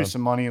can save you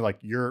some money. Like,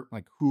 you're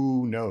like,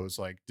 who knows?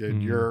 Like,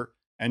 did your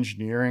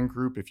engineering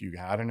group, if you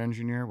had an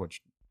engineer,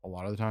 which a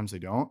lot of the times they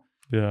don't,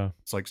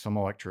 it's like some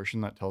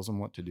electrician that tells them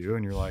what to do.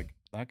 And you're like,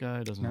 that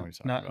guy doesn't know what he's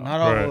talking about. Not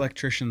all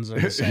electricians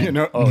are the same. You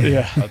know?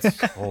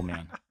 That's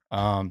man.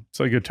 It's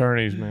like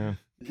attorneys, man.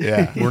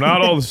 Yeah. We're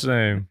not all the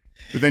same.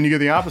 But then you get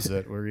the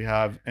opposite, where you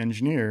have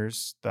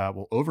engineers that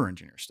will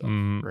over-engineer stuff,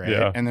 right?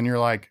 Yeah. And then you're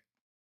like,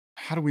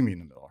 how do we meet in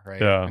the middle, right?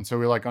 Yeah. And so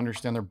we like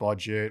understand their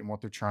budget and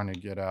what they're trying to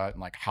get at,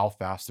 and like how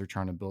fast they're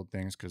trying to build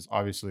things. Because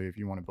obviously, if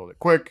you want to build it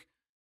quick,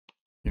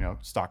 you know,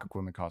 stock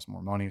equipment costs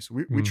more money.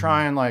 So we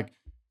try and like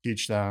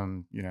teach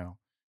them, you know,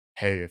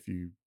 hey, if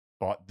you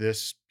bought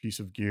this piece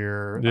of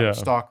gear out of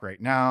stock right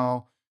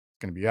now,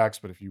 it's going to be X.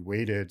 But if you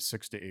waited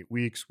 6 to 8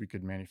 weeks, we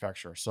could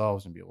manufacture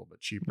ourselves and be a little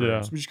bit cheaper.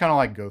 Yeah. So we just kind of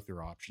like go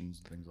through options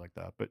and things like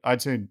that. But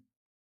I'd say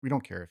we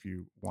don't care if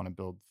you want to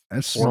build 4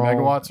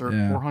 megawatts or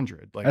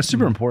 400. Like, that's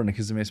super important,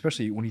 because I mean,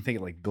 especially when you think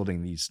of like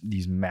building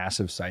these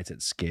massive sites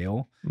at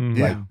scale,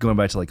 like going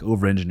back to like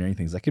over engineering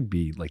things, that could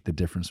be like the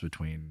difference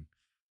between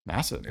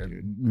massive,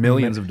 dude.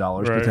 Millions of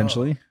dollars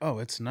potentially. Oh,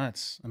 it's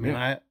nuts. I mean,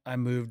 I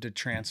moved a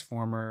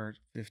transformer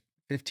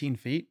 15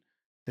 feet.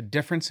 The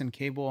difference in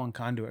cable and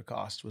conduit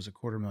cost was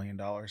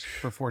 $250,000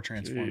 for 4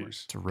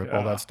 transformers. To rip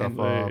all that stuff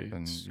up,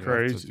 and it's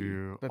crazy.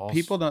 But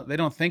people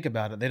don't think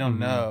about it. They don't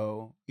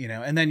know, you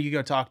know. And then you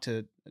go talk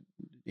to,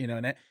 you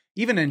know,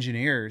 even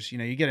engineers. You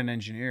know, you get an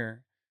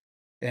engineer,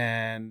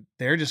 and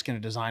they're just going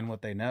to design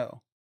what they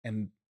know,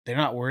 and they're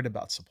not worried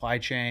about supply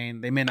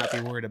chain. They may not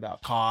be worried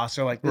about costs.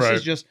 Or like,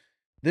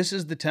 this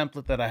is the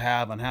template that I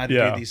have on how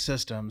to do these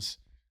systems,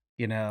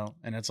 you know.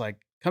 And it's like,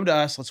 come to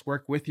us. Let's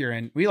work with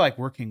and we like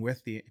working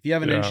with if you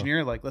have an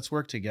engineer, like, let's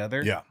work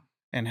together. Yeah.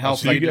 And help.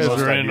 So you guys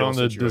are in on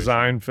the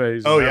design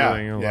phase. Oh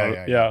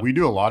yeah. We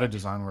do a lot of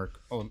design work.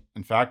 Oh,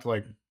 in fact,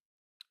 like,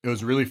 it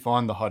was really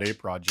fun, the HUD 8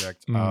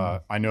 project.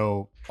 I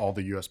know all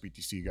the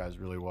USBTC guys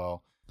really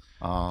well.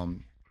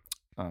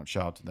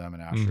 Shout out to them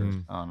and Asher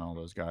and all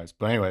those guys.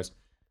 But anyways,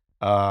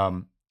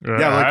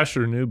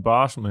 Asher, new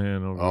boss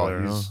man over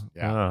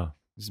there.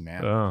 He's a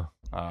man.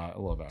 I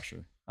love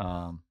Asher.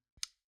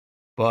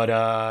 But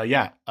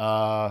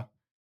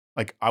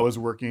like, I was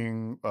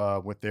working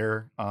with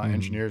their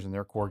engineers and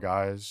their core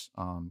guys,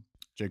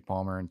 Jake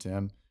Palmer and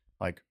Tim.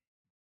 Like,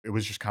 it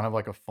was just kind of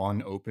like a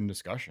fun, open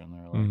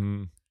discussion.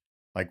 They're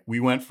like, we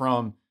went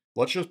from,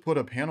 let's just put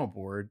a panel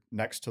board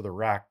next to the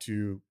rack,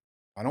 to,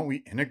 why don't we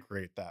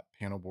integrate that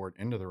panel board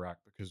into the rack,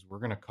 because we're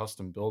going to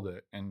custom build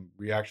it, and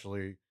we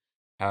actually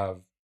have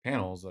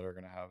panels that are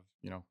going to have,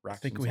 you know, racks.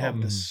 I think we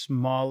have the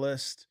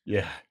smallest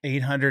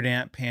 800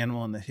 amp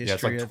panel in the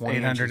history like of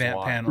 800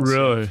 amp panels.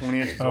 Really?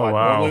 20 inches Oh, wide.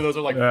 wow. Normally those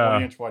are like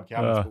 40-inch wide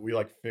cabinets, but we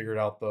like figured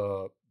out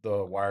the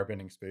wire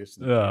bending space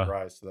in the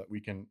rise so that we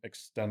can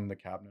extend the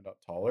cabinet up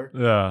taller.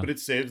 But it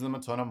saves them a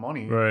ton of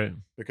money, right?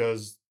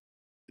 Because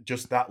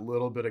just that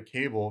little bit of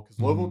cable, because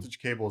low voltage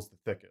cable is the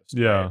thickest.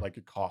 Yeah. Right? Like,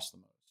 it costs the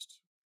most.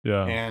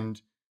 Yeah.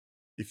 And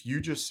if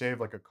you just save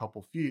like a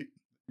couple feet,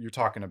 you're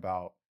talking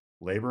about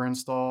labor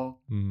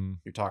install,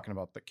 you're talking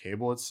about the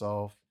cable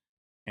itself,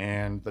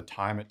 and the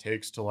time it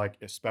takes to, like,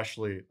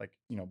 especially like,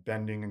 you know,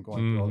 bending and going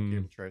through all the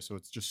cable tray. So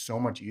it's just so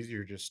much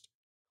easier. Just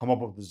come up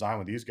with a design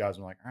with these guys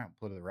and like, all right,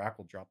 put it in the rack,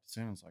 we'll drop this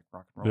in. It's like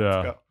rock and roll.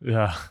 Let's go.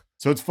 Yeah.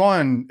 So it's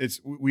fun. It's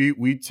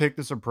we take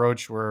this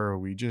approach where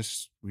we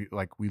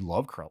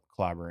love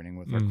collaborating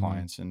with our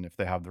clients, and if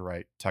they have the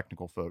right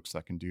technical folks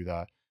that can do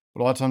that.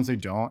 But a lot of times they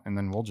don't, and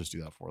then we'll just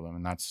do that for them.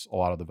 And that's a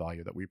lot of the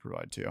value that we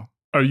provide too.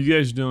 Are you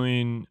guys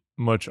doing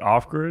much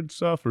off-grid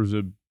stuff, or has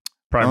it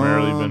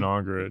primarily been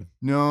on-grid?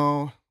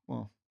 No.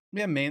 Well,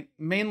 yeah,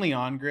 mainly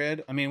on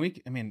grid. I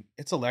mean,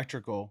 it's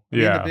electrical. I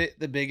mean,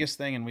 the biggest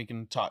thing, and we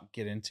can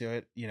get into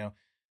it. You know,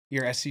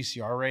 your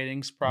SCCR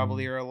ratings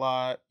probably are a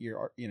lot.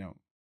 Your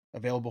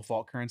available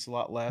fault current's a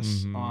lot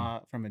less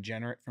from a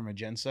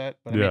genset.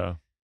 But I mean,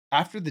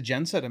 after the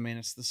genset, I mean,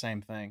 it's the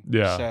same thing.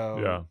 Yeah.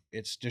 So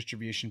it's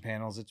distribution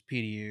panels, it's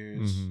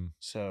PDUs.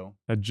 So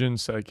a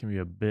genset can be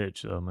a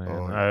bitch, though, man.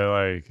 Oh,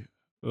 I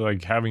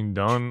like having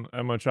done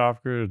that much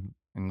off-grid.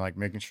 And like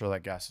making sure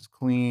that gas is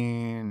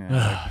clean. And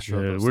making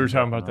sure we were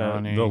talking about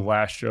that the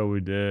last show we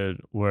did,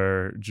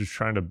 where just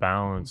trying to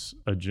balance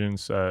a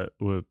genset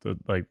with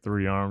like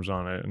 3 arms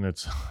on it, and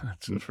it's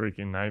a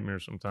freaking nightmare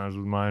sometimes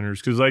with miners,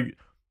 because like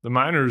the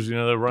miners, you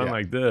know, they run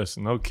like this,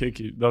 and they'll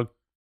kick you, they'll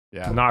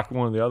knock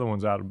one of the other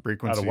ones out of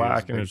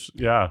whack, and it's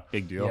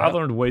big deal. I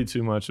learned way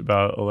too much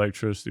about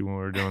electricity when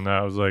we were doing that.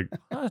 I was like,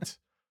 what?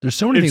 There's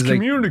so many things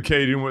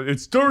communicating with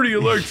it's dirty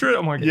electricity.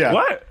 I'm like,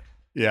 what?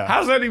 Yeah.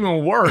 How's that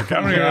even work?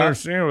 I don't even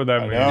understand what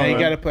that means. Yeah, you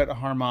got to put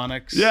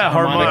harmonics. Yeah,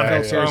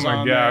 harmonics. filters Oh my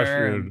on gosh,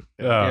 there, dude.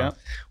 Yeah.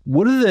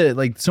 What are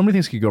the so many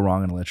things could go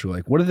wrong in electrical?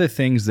 Like, what are the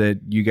things that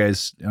you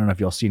guys? I don't know if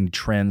y'all see any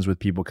trends with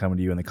people coming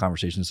to you in the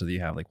conversations that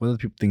you have. Like, what are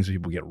the things that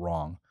people get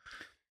wrong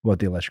about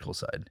the electrical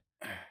side?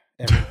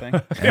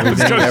 Everything.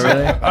 Everything.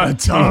 A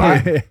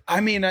ton. I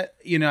mean,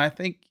 I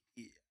think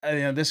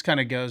this kind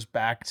of goes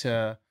back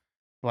to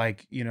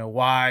like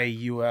why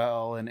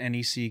UL and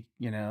NEC.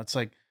 It's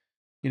like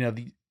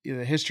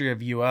the history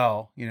of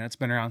UL, it's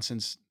been around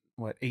since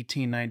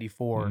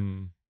 1894.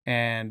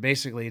 And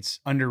basically it's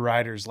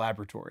Underwriters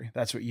Laboratory.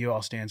 That's what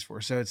UL stands for.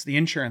 So it's the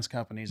insurance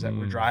companies that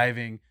were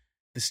driving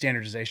the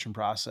standardization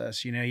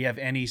process. You have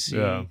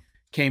NEC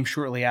came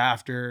shortly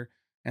after,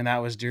 and that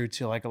was due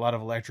to like a lot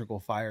of electrical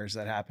fires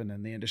that happened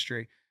in the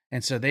industry.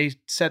 And so they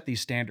set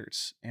these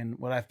standards. And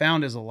what I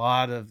found is a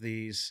lot of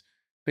these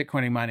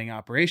Bitcoin mining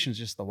operations,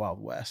 just the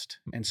Wild West.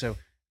 And so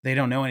they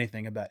don't know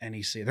anything about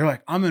NEC. They're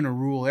like, I'm in a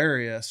rural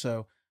area,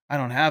 so I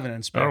don't have an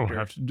inspector. I don't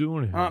have to do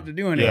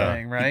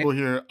anything. Right? People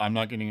hear I'm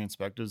not getting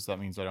inspected, so that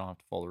means I don't have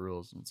to follow the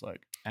rules. And it's like,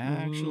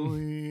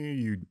 actually,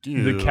 you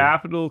do. The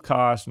capital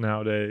cost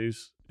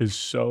nowadays is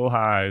so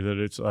high that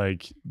it's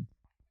like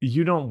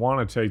you don't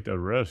want to take the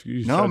risk.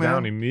 You shut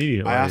down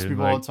immediately. I ask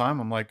people all the time.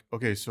 I'm like,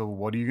 okay, so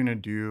what are you gonna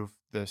do if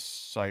this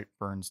site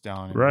burns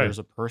down and there's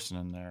a person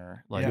in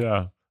there? Like,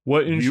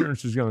 what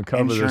insurance is going to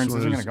cover this? Insurance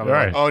isn't going to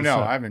cover it. Oh,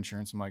 no, I have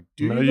insurance. I'm like,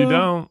 no, you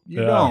don't.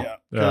 You don't.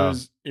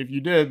 Because if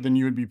you did, then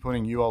you would be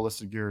putting UL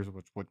listed gears,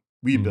 which what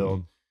we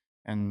build.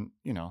 And,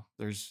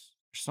 there's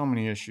so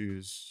many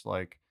issues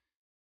like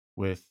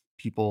with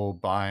people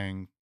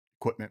buying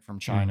equipment from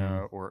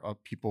China or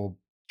people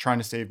trying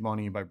to save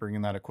money by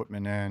bringing that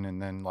equipment in. And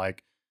then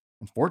like,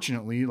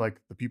 unfortunately, like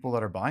the people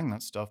that are buying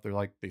that stuff, they're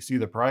like, they see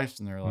the price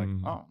and they're like,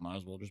 oh, might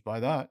as well just buy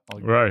that.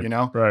 Like,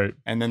 right.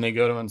 And then they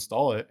go to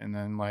install it. And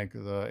then like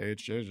the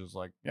AHJ is just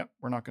like, yep,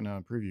 we're not going to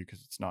approve you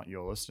because it's not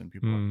UL listed. And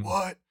people are like,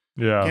 what?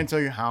 Yeah. I can't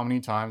tell you how many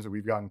times that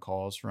we've gotten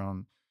calls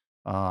from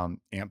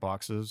ant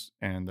boxes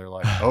and they're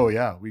like, oh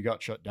yeah, we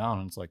got shut down.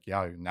 And it's like,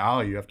 yeah, now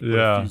you have to put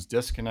a fuse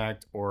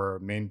disconnect or a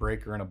main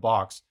breaker in a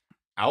box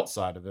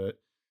outside of it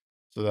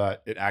so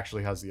that it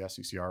actually has the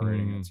SCCR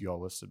rating and it's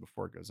UL listed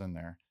before it goes in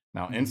there.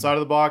 Now, inside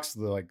of the box,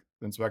 the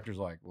inspector's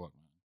like, look,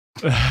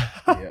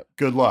 man,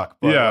 good luck.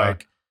 But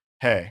like,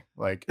 hey,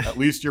 like at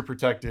least you're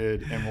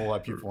protected and we'll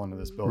let people into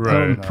this building.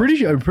 Right. I'm pretty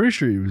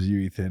sure it was you,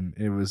 Ethan.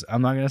 It was,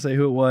 I'm not going to say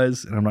who it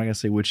was, and I'm not going to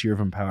say which year of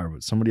Empower,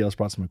 but somebody else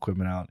brought some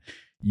equipment out.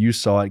 You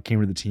saw it, came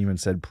to the team and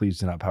said, please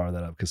do not power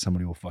that up because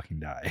somebody will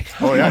fucking die.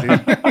 Oh, yeah,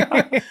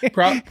 dude.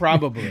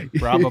 Probably.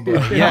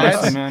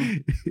 Yeah,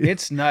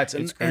 it's nuts.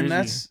 It's and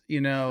that's,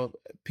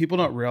 people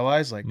don't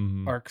realize like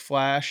arc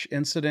flash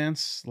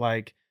incidents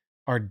like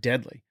are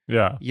deadly.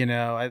 Yeah.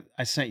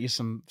 I sent you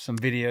some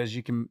videos.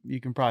 You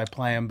can probably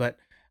play them, but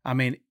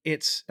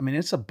it's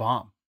a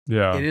bomb.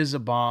 Yeah. It is a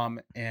bomb.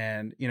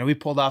 And, we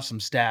pulled off some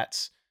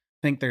stats.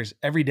 I think there's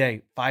every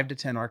day 5 to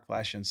 10 arc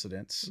flash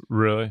incidents.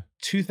 Really?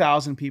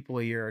 2,000 people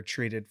a year are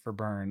treated for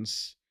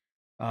burns.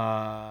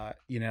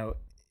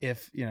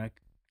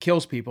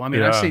 Kills people.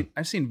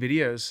 I've seen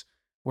videos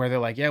where they're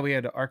like, yeah, we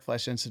had an arc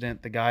flash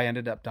incident. The guy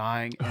ended up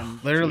dying.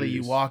 And literally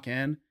you walk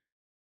in,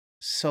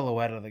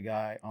 silhouette of the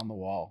guy on the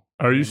wall.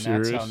 Are you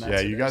serious? Yeah,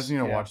 you guys need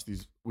to watch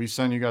these. We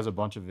send you guys a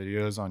bunch of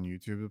videos on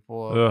YouTube to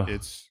pull up.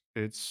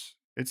 It's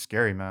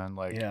scary, man.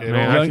 Like,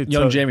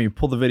 young Jamie,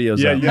 pull the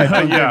videos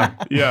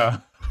up. Yeah.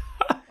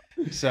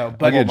 So,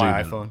 but I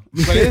my iPhone.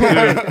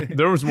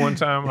 There was one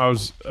time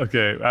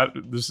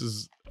this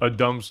is a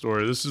dumb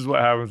story. This is what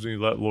happens when you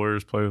let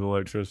lawyers play with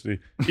electricity.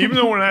 Even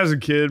though when I was a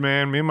kid,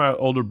 man, me and my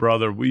older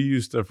brother, we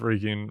used to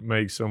freaking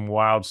make some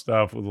wild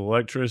stuff with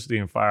electricity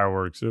and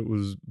fireworks. It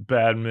was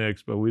bad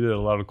mix, but we did a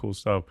lot of cool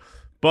stuff.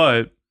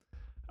 But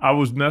I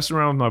was messing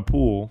around with my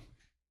pool,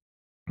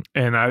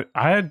 and I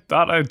had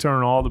thought I'd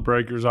turn all the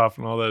breakers off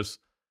and all this.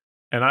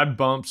 And I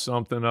bumped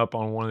something up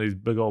on one of these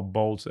big old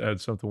bolts that had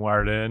something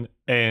wired in,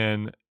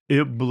 and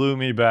it blew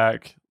me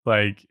back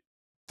like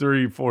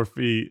 3-4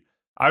 feet.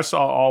 I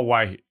saw all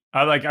white.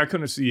 I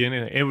couldn't see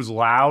anything. It was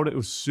loud. It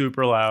was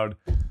super loud.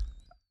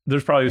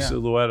 There's probably a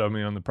silhouette of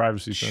me on the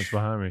privacy fence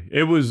behind me.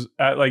 It was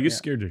it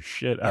scared the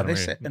shit out of me. They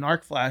say an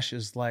arc flash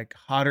is like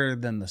hotter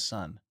than the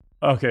sun.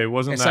 Okay,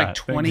 wasn't it's that like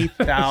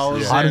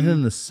 20,000 hotter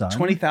than the sun?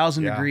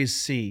 20,000 degrees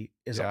C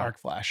is an arc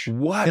flash.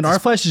 What? An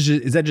arc flash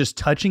is that just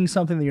touching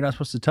something that you're not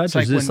supposed to touch? Or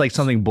is this like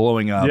something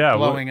blowing up? Yeah,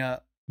 blowing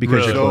up.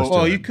 Because you're close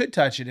to it. You could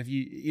touch it if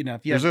you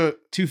have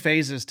two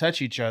phases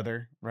touch each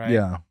other, right?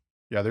 Yeah.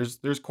 Yeah,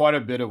 there's quite a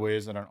bit of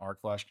ways that an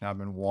arc flash can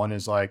happen. One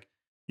is like,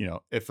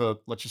 if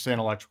let's just say an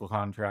electrical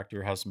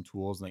contractor has some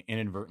tools and they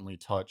inadvertently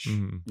touch,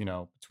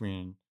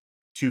 between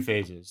two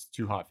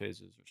hot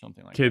phases or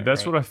something like that. Okay,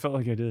 that's right? what I felt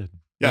like I did.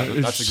 Yeah,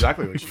 that's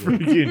exactly what you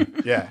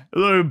did. Yeah.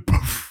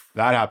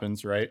 That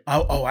happens, right?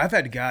 Oh, I've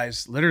had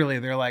guys literally,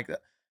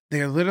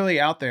 they're literally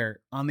out there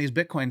on these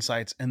Bitcoin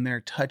sites and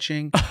they're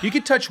touching. You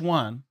could touch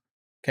one,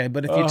 okay,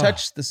 but if you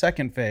touch the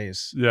second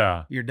phase,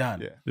 you're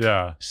done.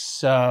 Yeah.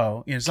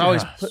 So it's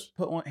always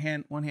put one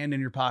hand in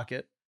your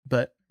pocket.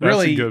 But That's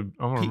really, good.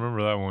 I'm gonna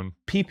remember that one.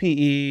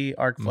 PPE,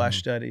 arc flash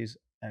studies.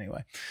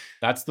 Anyway,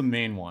 that's the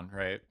main one,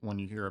 right? When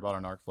you hear about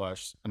an arc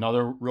flash,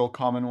 another real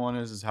common one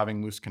is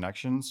having loose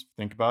connections.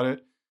 Think about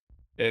it.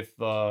 If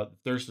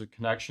there's a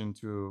connection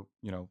to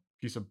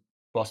piece of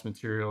bus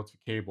material to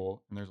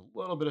cable, and there's a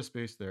little bit of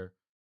space there,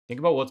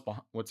 think about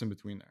what's in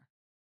between there.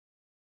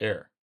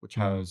 Air, which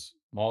has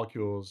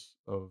molecules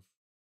of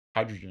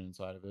hydrogen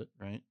inside of it,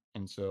 right?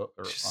 And so,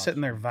 just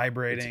sitting there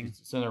vibrating.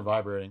 It's sitting there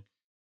vibrating,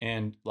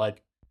 and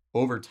like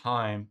over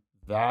time,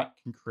 that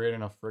can create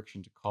enough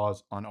friction to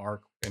cause an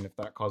arc, and if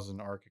that causes an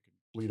arc, it can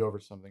bleed over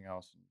something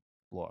else and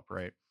blow up,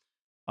 right?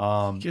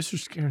 I guess you're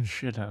scaring the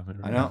shit out of me.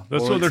 Right? I know.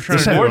 That's what they're trying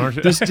to do. Aren't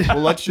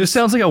you? This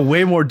sounds like a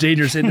way more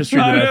dangerous industry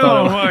than I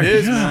thought it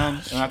is, man.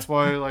 And that's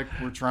why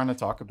we're trying to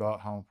talk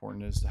about how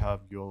important it is to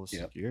have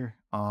dualistic gear.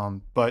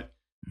 But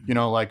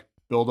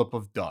buildup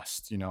of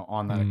dust,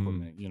 on that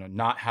equipment,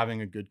 not having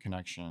a good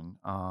connection.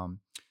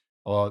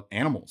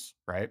 Animals,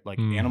 right? Like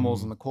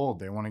animals in the cold,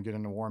 they want to get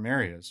into warm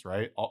areas,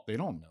 right? They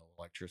don't know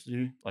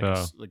electricity.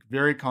 It's like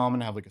very common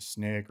to have like a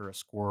snake or a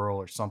squirrel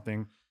or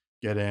something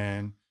get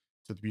in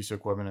to the piece of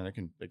equipment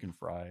and they can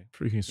fry.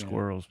 Freaking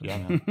squirrels,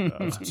 man. Yeah,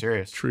 I'm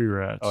serious. Tree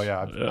rats. Oh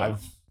yeah,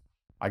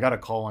 I got a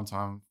call one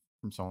time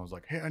from someone who was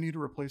like, "Hey, I need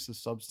to replace this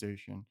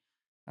substation."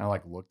 And I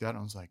looked at it and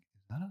I was like,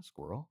 "Is that a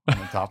squirrel on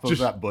the top of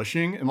that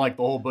bushing?" And the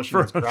whole bushing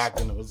was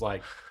cracked, and it was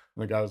like,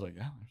 and the guy was like,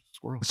 "Yeah, there's a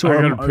squirrel." So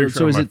I got a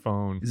picture on my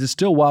phone. Is it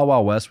still Wild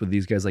Wild West with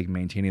these guys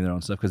maintaining their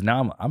own stuff? Because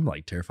now I'm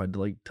terrified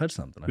to touch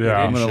something.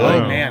 I'm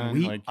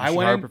gonna I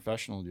went a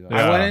professional to do that.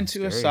 I went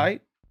into a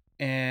site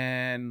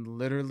and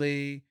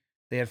literally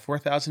they had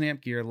 4,000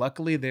 amp gear.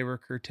 Luckily, they were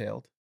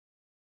curtailed,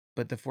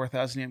 but the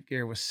 4,000 amp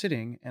gear was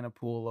sitting in a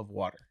pool of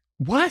water.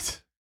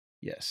 What?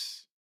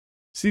 Yes.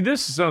 See,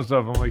 this is some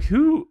stuff. I'm like,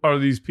 who are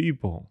these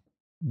people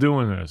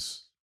doing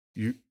this?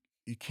 You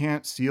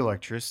can't see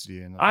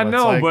electricity in the I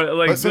know, but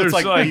there's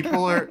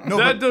people are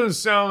that doesn't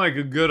sound like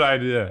a good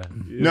idea.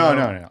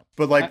 No.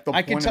 But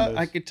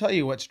I could tell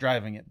you what's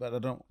driving it, but I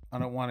don't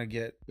want to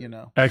get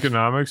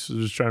economics,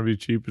 just trying to be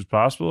cheap as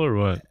possible, or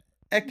what?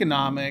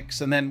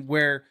 Economics, and then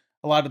where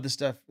a lot of the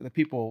stuff, the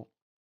people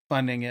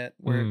funding it,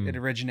 where it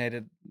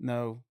originated,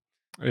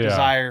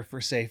 desire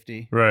for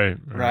safety, right?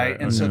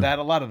 And so that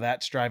a lot of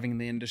that's driving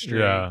the industry.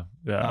 But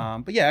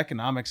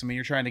economics. I mean,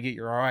 you're trying to get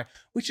your ROI,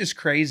 which is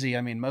crazy.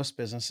 I mean, most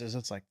businesses,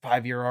 it's like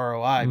 5-year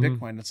ROI.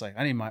 Bitcoin, it's like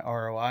I need my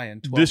ROI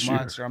in 12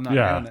 months, or I'm not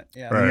doing it.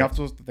 Yeah, right. You have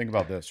to think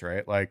about this,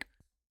 right? Like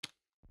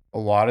a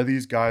lot of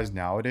these guys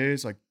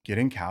nowadays,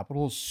 getting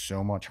capital is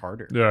so much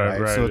harder.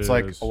 Right. So it's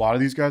a lot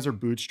of these guys are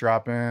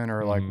bootstrapping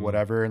or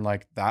whatever, and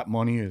that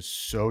money is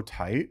so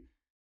tight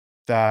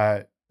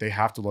that they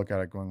have to look at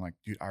it going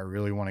dude, I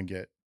really want to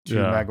get 2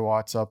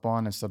 megawatts up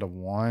on instead of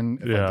 1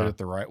 if I did it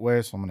the right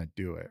way, so I'm going to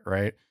do it,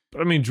 right?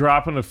 But I mean,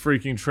 dropping a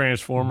freaking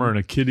transformer in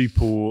a kiddie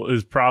pool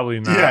is probably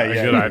not a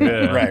good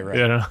idea.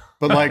 Right.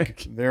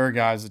 But there are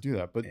guys that do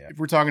that. But if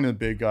we're talking to the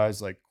big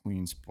guys like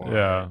Queen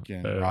Spark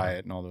and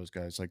Riot and all those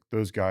guys,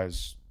 those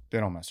guys, they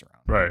don't mess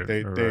around. Right.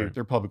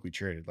 They're publicly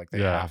traded.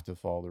 They have to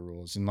follow the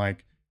rules. And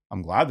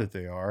I'm glad that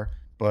they are,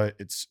 but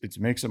it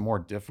makes it more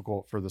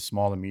difficult for the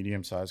small to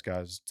medium sized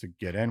guys to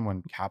get in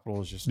when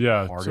capital is just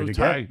harder to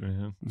tight, get.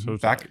 Man. So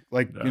back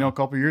tight. A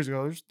couple of years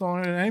ago, they're just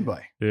throwing it at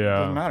anybody. Yeah. It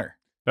doesn't matter.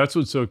 That's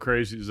what's so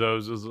crazy is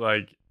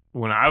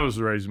when I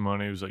was raising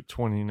money, it was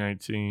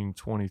 2019,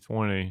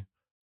 2020,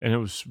 and it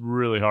was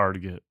really hard to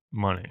get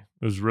money.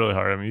 It was really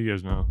hard. I mean, you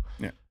guys know.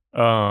 Yeah.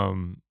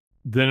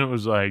 Then it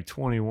was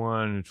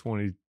 21 and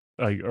 20,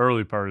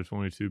 early part of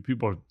 22.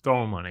 People are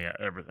throwing money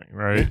at everything,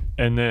 right?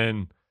 And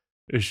then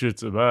it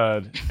shits a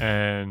bud,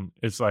 and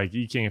it's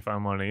you can't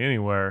find money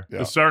anywhere.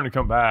 Yeah. It's starting to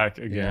come back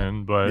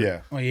again,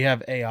 but well, you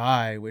have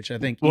AI, which I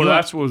think. Well,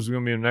 that's what was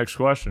going to be the next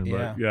question,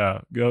 but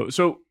go.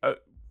 So.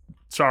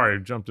 Sorry, I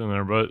jumped in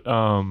there, but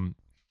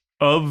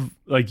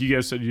you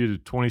guys said you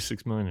did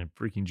 26 million in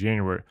freaking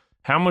January.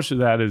 How much of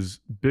that is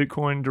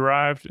Bitcoin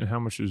derived and how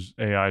much is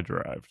AI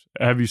derived?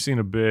 Have you seen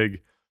a big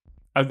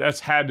that's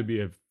had to be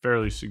a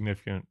fairly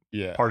significant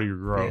Yeah. part of your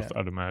growth, Yeah.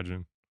 I'd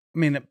imagine. I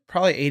mean,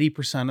 probably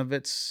 80% of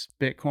it's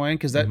Bitcoin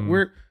because that Mhm.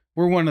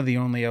 we're one of the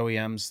only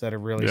OEMs that are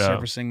really Yeah.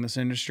 servicing this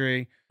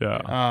industry.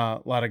 Yeah.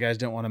 A lot of guys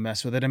don't want to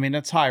mess with it. I mean,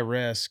 it's high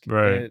risk.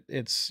 Right.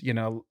 It's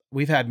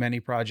we've had many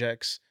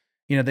projects.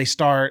 They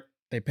start,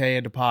 they pay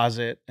a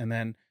deposit, and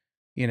then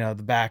the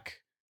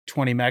back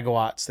 20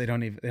 megawatts they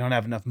don't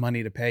have enough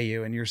money to pay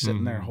you, and you're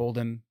sitting there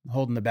holding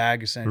the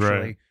bag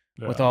essentially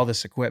with all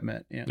this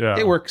equipment. Yeah.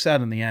 It works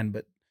out in the end,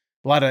 but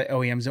a lot of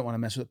OEMs don't want to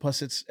mess with it.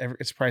 Plus, it's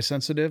price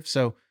sensitive,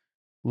 so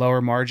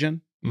lower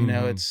margin.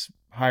 It's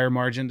higher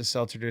margin to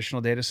sell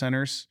traditional data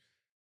centers.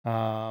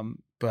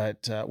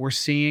 But we're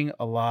seeing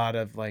a lot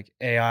of like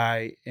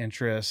AI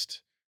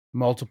interest,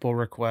 multiple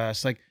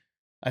requests. Like,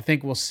 I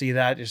think we'll see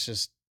that. It's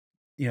just,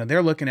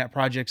 they're looking at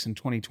projects in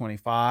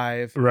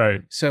 2025.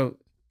 Right. So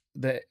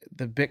the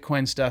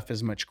Bitcoin stuff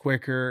is much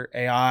quicker.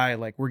 AI,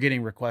 like we're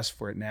getting requests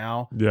for it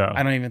now. Yeah.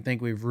 I don't even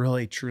think we've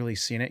really truly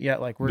seen it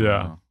yet. Like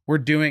we're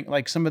doing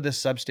like some of this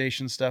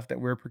substation stuff that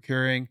we're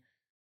procuring.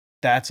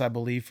 That's, I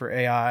believe, for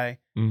AI,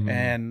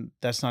 and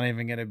that's not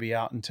even going to be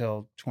out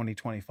until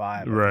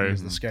 2025. I Right. think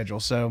is the schedule.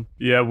 So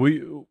yeah,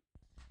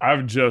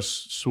 I've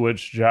just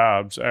switched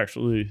jobs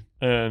actually,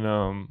 and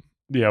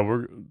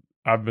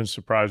I've been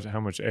surprised at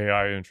how much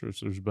AI interest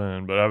there's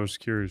been, but I was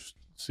curious to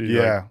see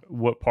like,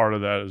 what part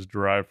of that is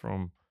derived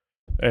from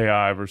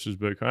AI versus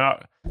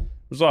Bitcoin.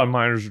 There's a lot of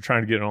miners are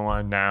trying to get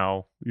online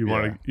now. You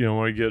want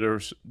to get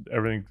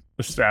everything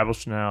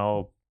established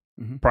now.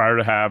 Prior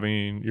to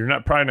having, you're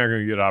probably not going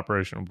to get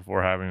operational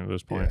before having at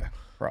this point. Yeah,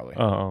 probably.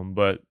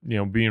 But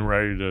being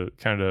ready to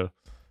kind of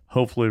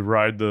hopefully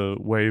ride the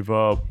wave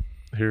up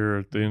here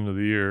at the end of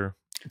the year.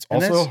 It's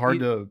also hard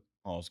to.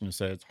 I was going to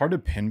say it's hard to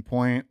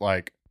pinpoint.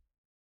 Like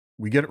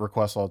we get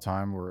requests all the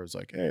time where it's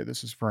like, "Hey,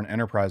 this is for an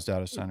enterprise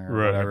data center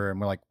or whatever,"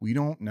 and we're like, we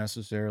don't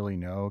necessarily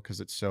know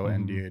because it's so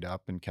NDA'd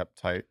up and kept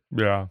tight.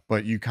 Yeah,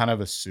 but you kind of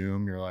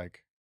assume you're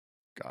like,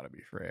 gotta be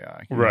for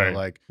AI,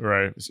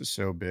 right? This is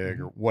so big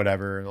or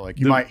whatever. Like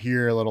you might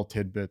hear a little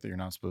tidbit that you're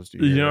not supposed to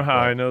hear. You know how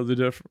I know the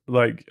difference?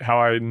 Like how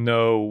I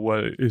know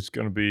what it's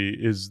going to be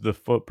is the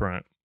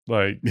footprint.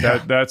 Like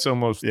that's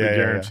almost the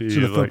guarantee.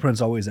 So the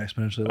footprint's always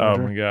exponentially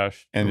larger. Oh my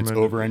gosh! And it's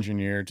over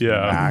engineered to the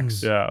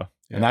max. Yeah,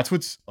 and that's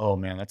what's. Oh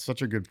man, that's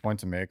such a good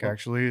point to make.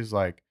 Actually, is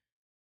like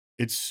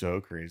it's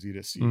so crazy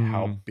to see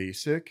how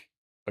basic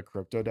a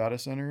crypto data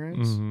center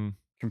is.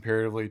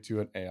 Comparatively to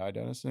an AI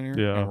data center,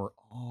 and we're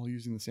all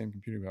using the same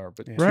computing power,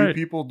 but two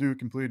people do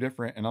completely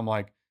different. And I'm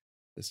like,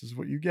 this is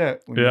what you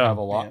get when you have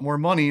a lot more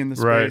money in the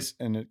space,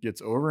 and it gets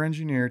over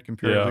engineered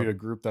comparatively to a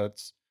group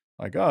that's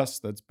like us,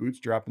 that's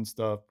bootstrapping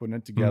stuff, putting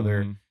it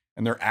together,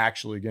 and they're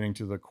actually getting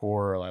to the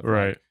core.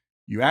 Like,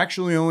 you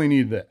actually only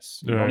need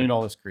this. You don't need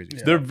all this crazy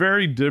stuff. They're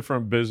very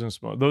different business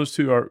models. Those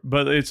two are,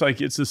 but it's like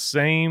it's the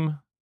same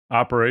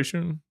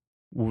operation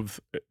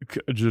with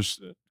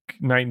just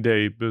night and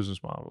day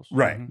business models,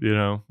 right?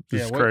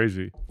 It's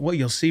crazy. What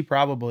you'll see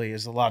probably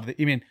is a lot of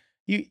the. I mean,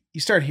 you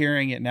start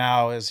hearing it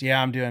now as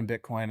I'm doing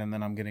Bitcoin and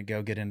then I'm going to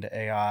go get into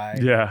AI.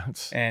 Yeah,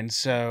 and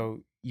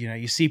so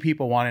you see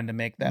people wanting to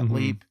make that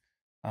leap.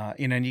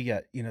 And you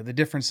get the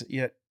difference.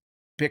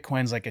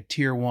 Bitcoin's like a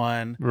tier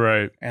 1,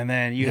 right? And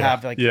then you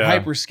have like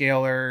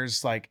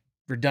hyperscalers, like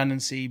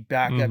redundancy,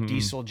 backup,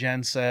 diesel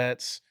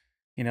gensets.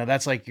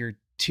 That's like your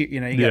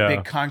you got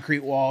big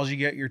concrete walls. You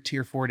get your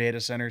tier 4 data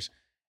centers.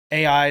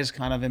 AI is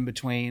kind of in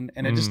between,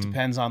 and it just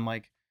depends on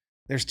like,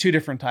 there's 2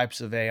 different types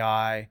of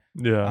AI.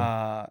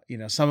 Yeah.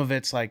 Some of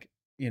it's like,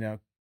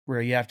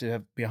 where you have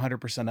to be 100%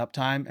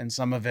 uptime, and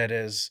some of it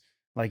is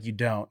like you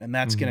don't. And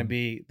that's going to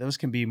be, those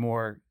can be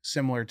more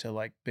similar to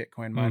like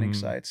Bitcoin mining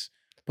sites.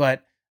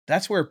 But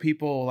that's where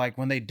people, like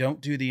when they don't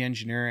do the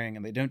engineering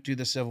and they don't do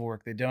the civil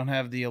work, they don't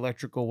have the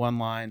electrical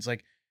lines,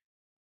 like,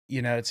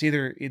 it's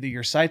either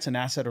your site's an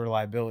asset or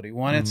liability.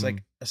 One, it's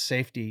like a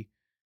safety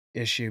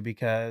issue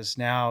because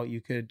now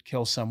you could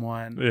kill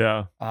someone.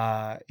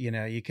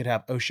 You could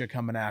have OSHA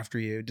coming after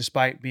you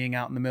despite being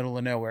out in the middle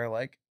of nowhere.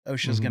 Like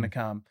OSHA's going to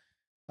come.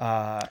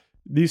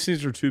 These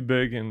things are too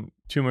big and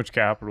too much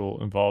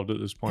capital involved at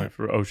this point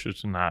for OSHA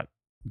to not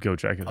go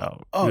check it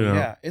out.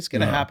 It's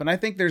going to happen. I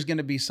think there's going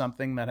to be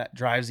something that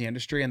drives the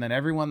industry, and then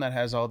everyone that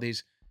has all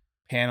these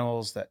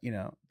panels that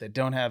that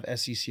don't have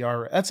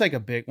SCCR. That's like a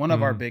big one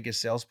of our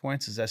biggest sales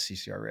points is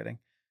SCCR rating,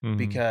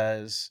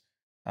 because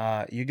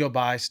you go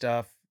buy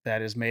stuff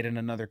that is made in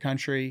another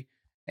country,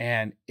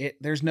 and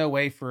there's no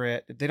way for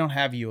it. They don't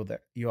have you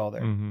all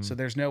there. So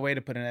there's no way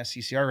to put an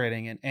SCCR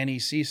rating in.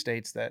 NEC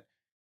states that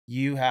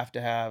you have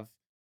to have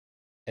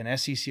an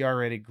SCCR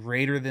rating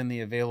greater than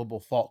the available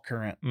fault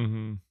current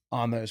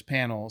on those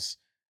panels,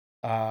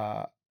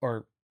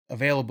 or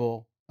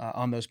available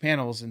on those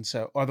panels. And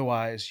so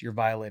otherwise you're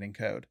violating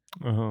code.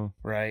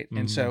 Right.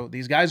 And so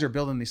these guys are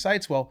building these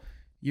sites. Well,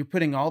 you're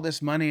putting all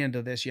this money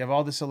into this. You have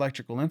all this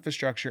electrical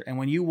infrastructure. And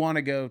when you want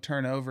to go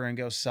turn over and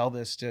go sell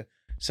this to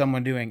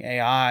someone doing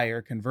AI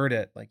or convert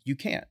it, like you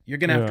can't. You're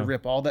going to have to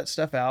rip all that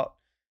stuff out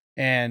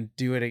and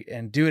do it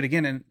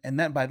again. And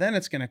then by then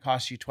it's going to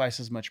cost you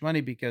twice as much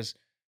money because,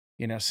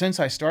 since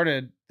I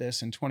started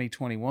this in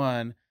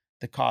 2021,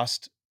 the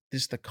cost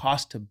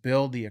to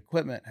build the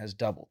equipment has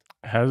doubled.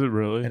 Has it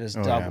really? It has Oh,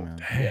 yeah, doubled. man.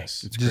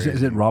 Yes. It's Is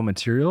crazy. it raw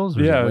materials?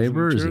 Or Yeah, is it's it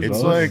labor? Is it materials.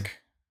 It's both? like,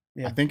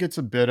 Yeah. I think it's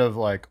a bit of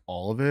like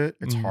all of it.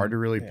 It's hard to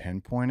really Yeah.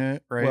 pinpoint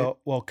it, right?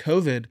 Well,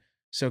 COVID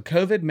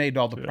made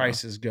all the Yeah.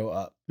 prices go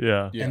up.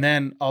 Yeah. Yeah. And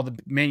then all the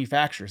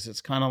manufacturers,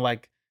 it's kind of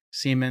like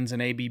Siemens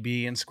and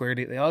ABB and Square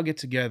D, they all get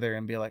together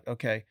and be like,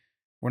 okay,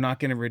 we're not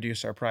going to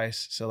reduce our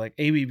price. So like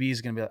ABB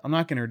is going to be like, I'm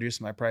not going to reduce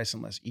my price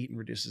unless Eaton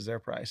reduces their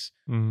price.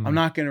 Mhm. I'm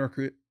not going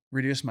to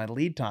reduce my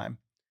lead time.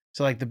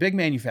 So like the big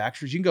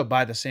manufacturers, you can go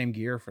buy the same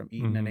gear from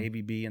Eaton and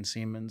ABB and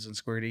Siemens and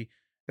Square D.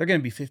 They're going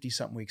to be 50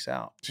 something weeks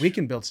out. We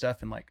can build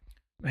stuff in like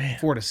Man.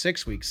 4 to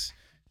 6 weeks.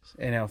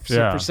 Yeah.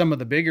 For some of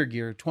the bigger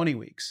gear, 20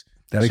 weeks.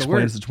 That So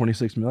explains the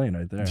 26 million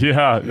right there.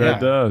 Yeah, Yeah.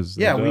 that does.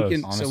 Yeah, That we does.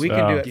 can. So we honestly.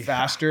 can do Yeah. it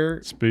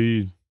faster,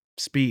 Speed.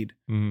 speed.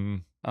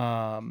 Mhm.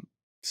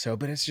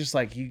 But it's just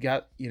like you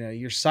got,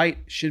 your site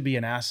should be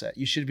an asset.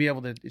 You should be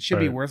able to. It should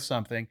be Right. worth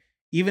something,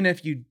 even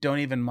if you don't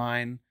even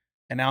mine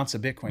an ounce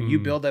of Bitcoin. You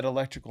build that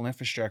electrical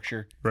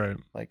infrastructure. Right.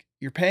 Like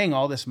you're paying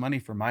all this money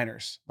for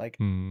miners, like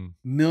Mhm.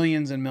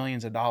 millions and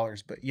millions of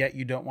dollars, but yet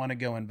you don't want to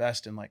go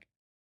invest in like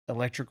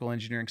electrical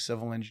engineering,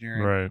 civil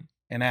engineering, Right.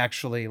 and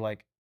actually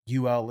like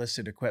UL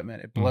listed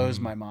equipment. It blows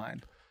Mhm. my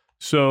mind.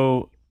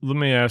 So let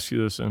me ask you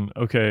this. And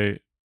okay,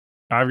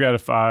 I've got a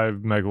 5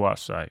 megawatt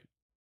site.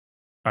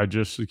 I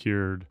just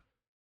secured,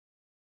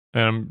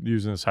 and I'm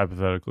using this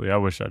hypothetically. I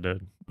wish I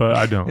did, but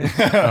I don't.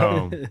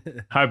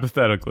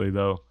 Hypothetically,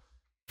 though,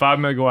 5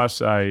 megawatt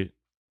site.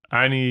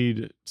 I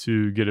need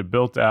to get it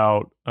built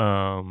out.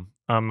 I'm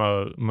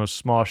a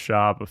small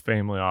shop, a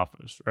family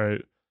office,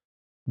 right?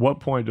 What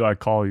point do I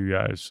call you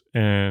guys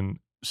and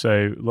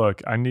say,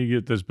 look, I need to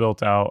get this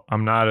built out.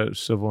 I'm not a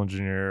civil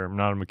engineer. I'm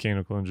not a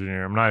mechanical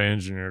engineer. I'm not an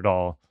engineer at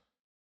all.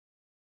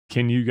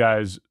 Can you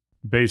guys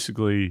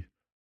basically,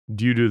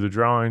 do you do the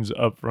drawings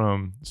up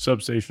from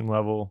substation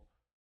level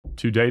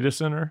to data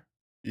center?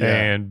 Yeah.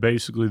 And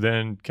basically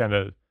then kind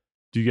of,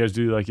 do you guys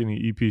do like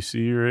any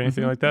EPC or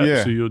anything like that?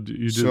 Yeah. So you do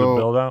the So-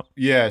 build out?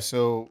 Yeah,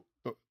 so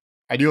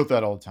I deal with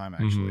that all the time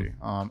actually.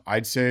 Mm-hmm.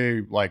 I'd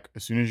say like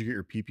as soon as you get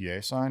your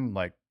PPA signed,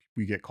 like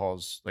we get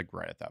calls like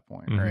right at that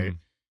point, Mm-hmm. right?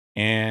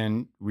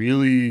 And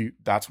really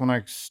that's when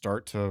I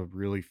start to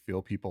really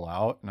feel people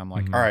out and I'm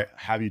like, Mhm. all right,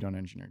 have you done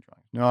engineering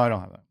drawings? No, I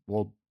don't have that.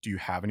 Well, do you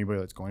have anybody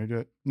that's going to do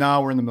it?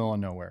 No, we're in the middle of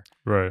nowhere.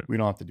 Right. We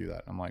don't have to do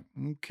that. I'm like,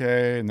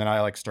 okay. And then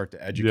I like start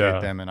to educate Yeah.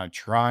 them and I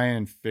try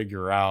and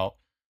figure out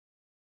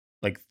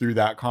like through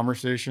that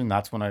conversation,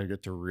 that's when I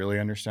get to really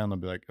understand. They'll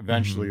be like,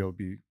 eventually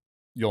Mhm.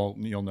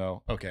 you'll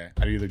know, okay,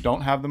 I either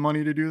don't have the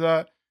money to do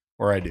that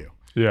or I do.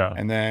 Yeah.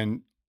 And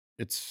then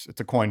it's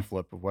a coin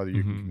flip of whether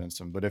you can Mhm. convince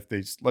them. But if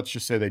let's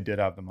just say they did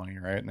have the money,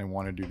 right? And they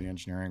want to do the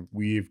engineering,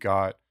 we've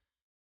got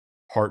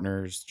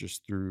partners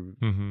just through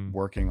Mhm.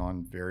 working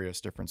on various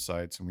different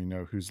sites and we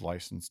know who's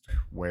licensed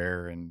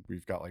where. And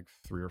we've got like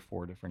 3 or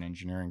 4 different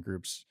engineering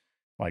groups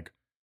like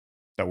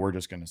that we're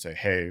just going to say,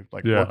 hey,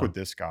 like Yeah. work with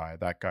this guy,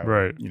 that guy,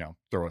 Right. will,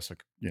 throw us a,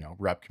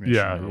 rep commission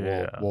Yeah, or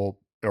yeah. we'll,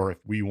 or if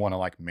we want to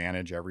like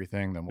manage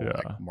everything, then we'll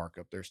Yeah. like mark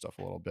up their stuff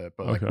a little bit,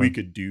 but like Okay. we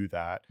could do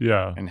that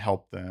Yeah. and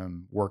help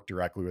them work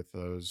directly with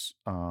those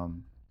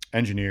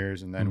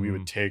engineers. And then we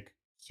would take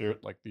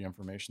like the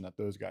information that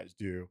those guys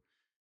do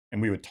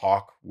and we would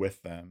talk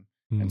with them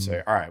and Mhm.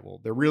 say, all right, well,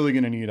 they're really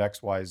going to need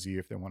X, Y, Z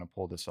if they want to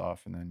pull this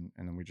off. And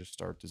then we just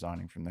start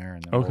designing from there.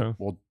 And then Okay.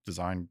 we'll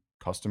design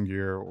custom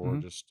gear or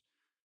Mhm. just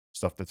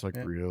stuff that's like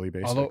Yeah. really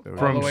basic. All that the, we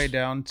all the use. way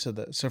down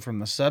to from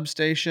the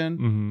substation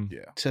Mhm.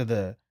 Yeah. to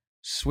the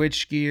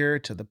switch gear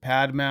to the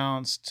pad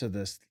mounts to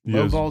the You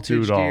low guys do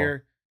voltage it all.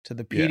 gear to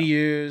the Yeah.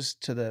 PDUs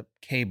to the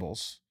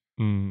cables.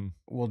 Mhm.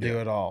 We'll do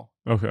Yeah. it all.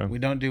 Okay. We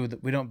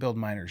don't build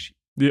miners.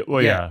 Yeah.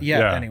 Well, Yeah, yeah.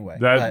 yeah, anyway,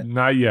 That but-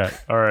 not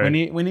yet. All right.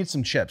 We need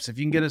some chips. If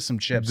you can get us some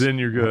chips, Then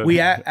you're good. we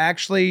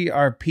actually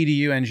our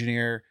PDU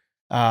engineer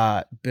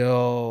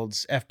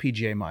builds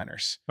FPGA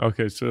miners,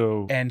 Okay.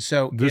 So and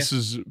so this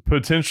is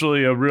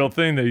potentially a real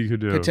thing that you could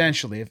do.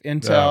 potentially if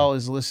Intel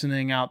is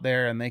listening out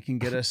there and they can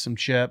get us some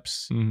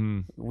chips,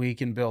 Mhm. we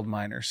can build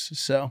miners.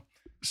 So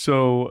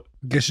So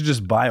Guess you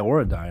just buy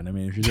Orodyne. I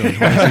mean, if you're doing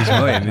 26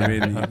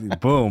 million, I mean,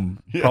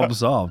 boom, Yeah. problem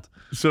solved.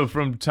 So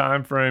from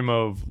time frame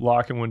of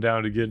locking one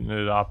down to getting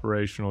it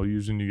operational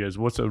using you guys,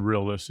 what's a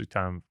realistic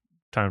time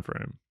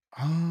frame?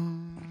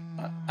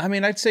 I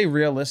mean, I'd say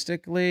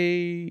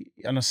realistically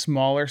on a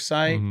smaller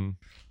site, Mhm.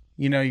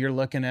 you're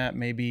looking at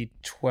maybe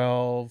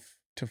 12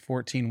 to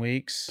 14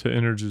 weeks. To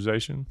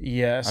energization?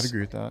 Yes. I'd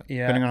agree with that.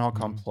 Yeah. Depending on how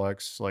Mhm.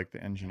 complex like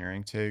the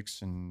engineering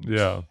takes and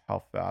Yeah. how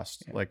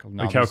fast, Yeah. like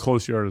Like how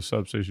close you are to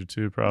substation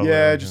too, probably.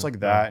 Yeah, just like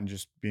that, and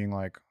just being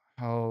like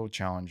how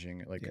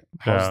challenging, like Yeah.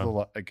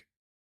 how's Yeah.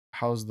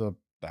 how's the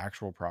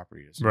actual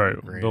property is Right,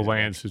 the graded,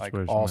 land like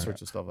situation, all right.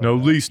 sorts of stuff. Like No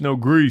that. lease, no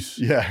grease.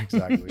 Yeah,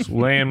 exactly. It's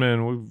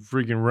landman. We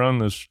freaking run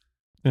this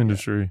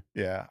industry.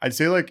 Yeah, I'd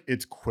say like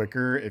it's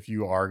quicker if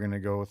you are going to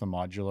go with a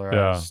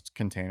modularized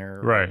container,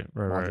 or Right.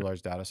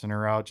 modularized data center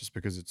route, just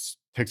because it's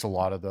takes a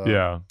lot of the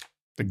Yeah.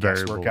 the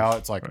guesswork Variables, out.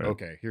 It's like, right.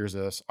 okay, here's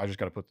this. I just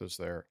got to put this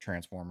there,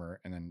 transformer,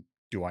 and then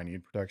do I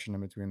need protection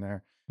in between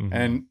there? Mhm.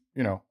 And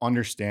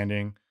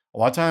understanding. A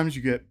lot of times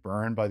you get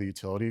burned by the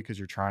utility because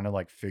you're trying to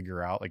like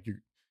figure out. Like you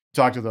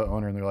talk to the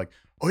owner and they're like,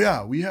 "Oh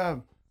yeah, we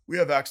have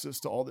access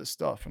to all this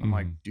stuff," and I'm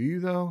like, "Do you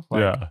though?"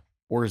 Like, yeah.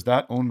 or is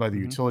that owned by the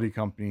Mhm. utility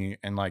company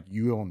and like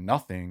you own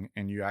nothing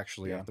and you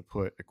actually Yeah. have to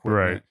put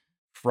equipment Right.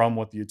 from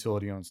what the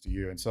utility owns to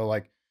you? And so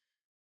like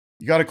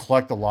you got to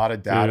collect a lot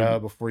of data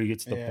Dude. before you get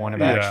to the Yeah. point of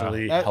Yeah.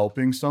 actually That-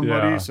 helping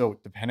somebody. Yeah. So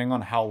depending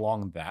on how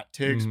long that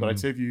takes, but I'd Mhm.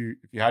 say if you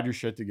had your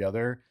shit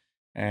together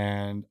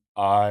and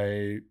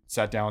I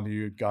sat down with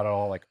you, got it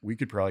all, like we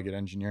could probably get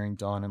engineering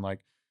done in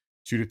like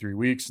 2 to 3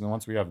 weeks. And then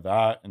once we have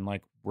that and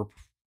like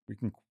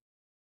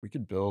we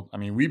could build, I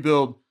mean, we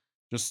build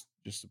just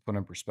to put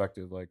in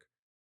perspective, like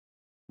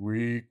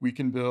we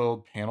can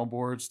build panel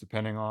boards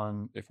depending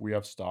on if we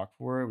have stock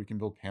for it. We can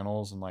build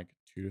panels in like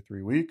 2 to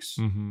 3 weeks.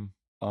 Mhm.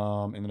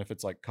 And then if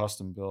it's like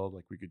custom build,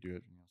 like we could do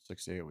it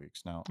 6 to 8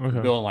 weeks. Now, if Okay.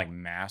 we're building like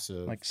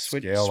massive Like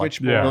scale, like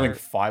switchboard. Yeah. building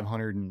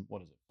 500 and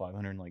what is it,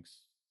 500 like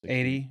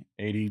 80.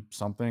 80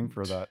 something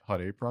for that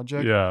HUD 8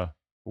 project. Yeah.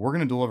 We're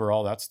gonna deliver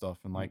all that stuff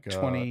in like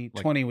 20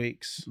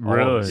 weeks. all of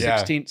it. Really?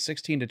 Yeah.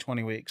 16 to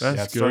 20 weeks. That's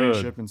Yeah, it's starting to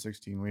good. ship in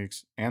 16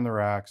 weeks and the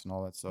racks and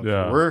all that stuff.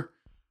 Yeah. So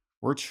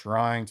we're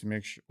trying to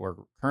make sure we're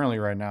currently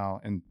right now,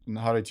 and the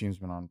HUD 8 team's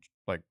been on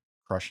like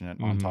crushing it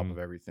on top Mhm. of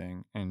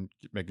everything and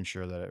making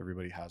sure that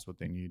everybody has what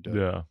they need to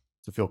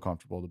Yeah. feel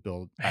comfortable to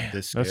build at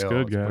this scale That's good,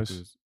 as quick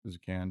guys. as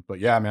it can. But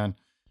yeah, man,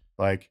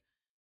 like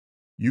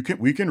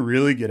we can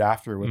really get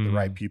after it with the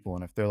right Mhm. people.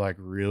 And if they're like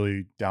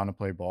really down to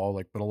play ball,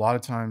 like, but a lot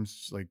of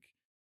times, like,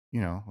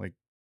 like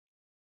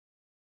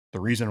the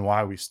reason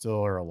why we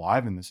still are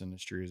alive in this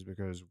industry is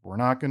because we're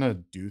not going to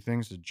do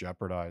things to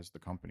jeopardize the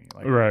company.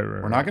 Like Right.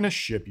 we're not going to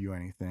ship you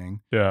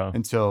anything Yeah.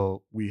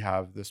 until we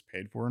have this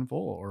paid for in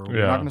full, or we're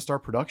Yeah. not going to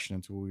start production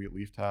until we at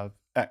least have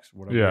X,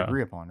 whatever we Yeah.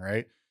 agree upon.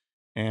 Right.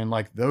 And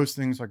like those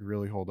things like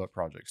really hold up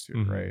projects too.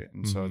 Mhm. Right.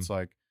 And so Mhm. it's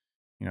like,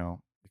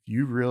 if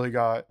you really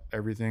got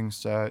everything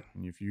set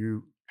and if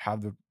you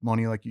have the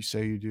money like you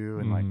say you do,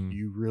 and like Mhm.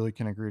 you really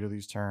can agree to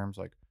these terms,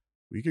 like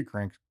we could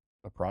crank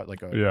a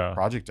Yeah.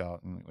 project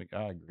out and like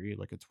I agree,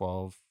 like a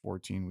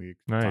 12-14 week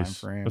time Nice.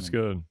 frame. That's and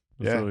good.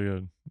 That's Yeah. really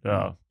good.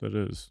 Yeah, that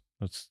is.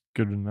 That's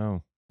good to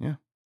know. Yeah.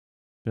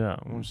 Yeah.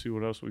 I want to see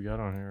what else we got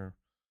on here.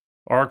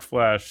 Arc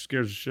flash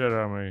scares the shit out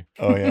of me.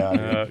 Oh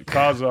yeah.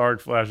 Cause the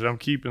arc flash. I'm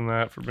keeping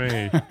that for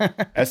me.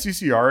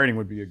 SCCR rating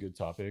would be a good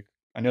topic.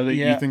 I know that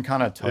Yeah. Ethan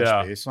kind of touched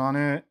Yeah. base on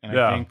it, and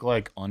Yeah. I think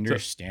like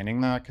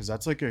understanding that, because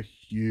that's like a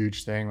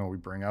huge thing when we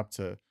bring up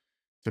to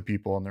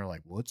people, and they're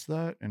like, "What's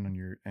that?" And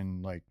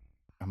then like,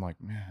 I'm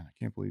like, "Man, I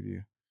can't believe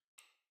you."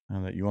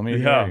 That you want me to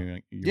Yeah. hear?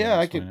 You Yeah,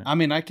 wanna I explain can. it? I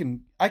mean,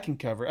 I can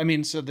cover. I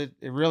mean, so that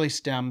it really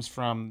stems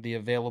from the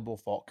available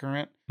fault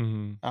current,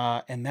 hmm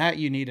and that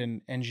you need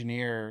an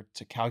engineer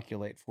to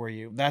calculate for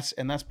you. That's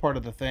part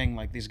of the thing.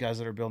 Like these guys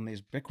that are building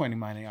these Bitcoin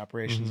mining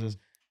operations Mhm. is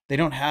they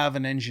don't have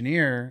an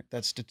engineer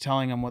that's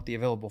telling them what the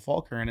available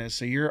fault current is.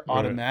 So you're Right.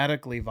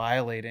 automatically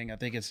violating. I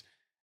think it's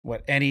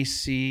what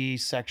NEC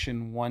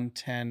section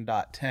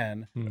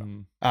 110.10,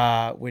 hmm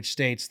which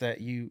states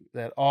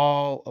that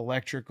all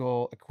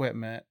electrical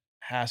equipment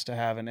has to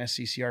have an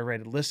SCCR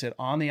rated listed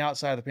on the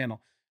outside of the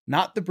panel,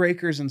 not the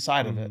breakers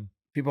inside of it. Mhm.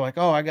 People are like,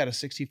 oh, I got a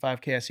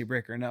 65 KSE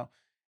breaker. No,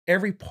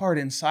 every part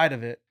inside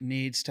of it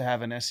needs to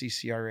have an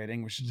SCCR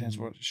rating, which stands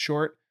for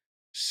short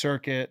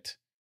circuit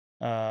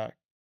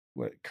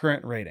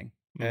current rating.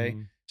 Okay.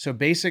 Mhm. So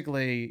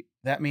basically,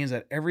 that means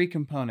that every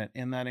component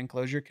in that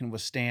enclosure can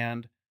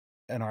withstand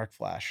an arc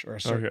flash or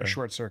a Okay.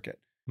 short circuit.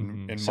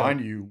 Mhm. And So-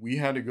 mind you, we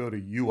had to go to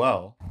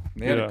UL.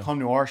 They had Yeah. to come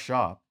to our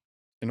shop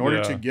in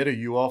order to Yeah. get a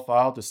UL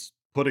file to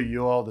put a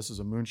UL. This is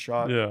a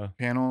Moonshot Yeah.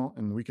 panel,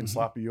 and we can Mhm.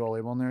 slap a UL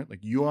label on there.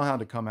 Like UL had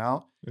to come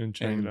out And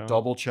check it and out.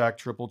 double check,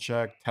 triple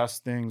check,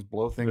 test things,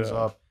 blow things Yeah.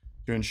 up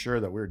to ensure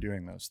that we're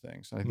doing those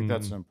things. And I think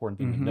that's Mhm. an important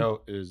thing Mhm. to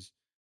note is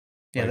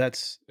Yeah, like,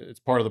 that's it's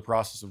part of the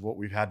process of what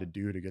we've had to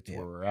do to get to Yeah.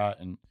 where we're at.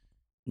 And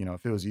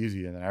if it was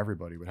easy, then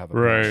everybody would have a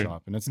Right. panel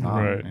shop, and it's not.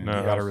 Right. And No,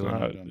 you got to it's really not- know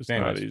what you're doing. it's But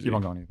not anyways, easy. keep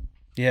on going, Ethan.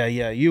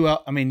 Yeah.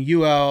 UL. I mean,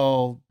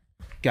 UL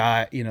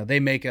got, they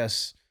make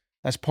us,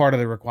 that's part of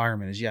the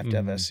requirement is you have to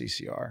have Mhm.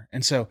 SCCR.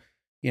 And so,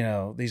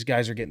 these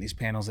guys are getting these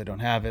panels, they don't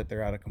have it,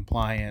 they're out of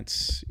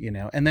compliance,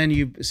 and then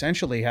you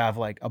essentially have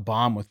like a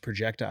bomb with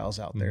projectiles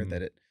out there Mhm.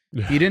 that if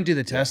Yeah. you didn't do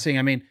the testing,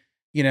 I mean,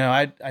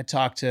 I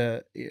talked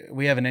to,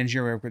 we have an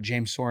engineer with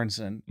James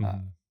Sorensen,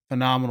 Mhm.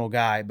 phenomenal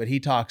guy, but he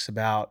talks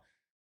about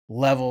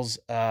levels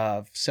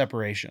of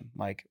separation.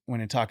 Like when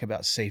you talk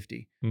about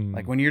safety,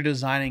 like Mhm. when you're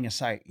designing a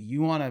site,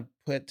 you want to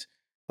put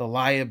the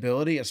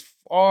liability as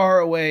far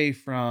away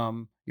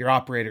from your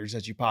operators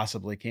as you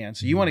possibly can.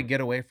 So you want to get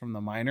away from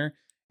the miner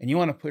and you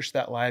want to push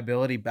that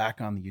liability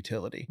back on the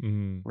utility.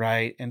 Mhm.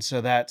 Right. And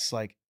so that's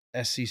like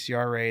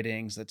SCCR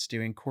ratings, that's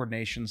doing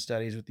coordination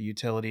studies with the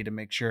utility to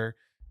make sure,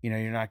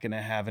 you're not going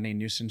to have any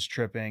nuisance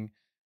tripping.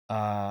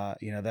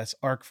 That's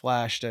arc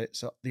flash.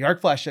 So the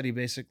arc flash study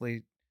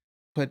basically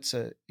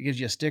gives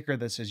you a sticker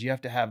that says you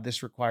have to have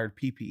this required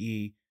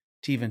PPE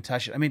to even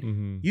touch it. I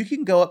mean, you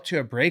can go up to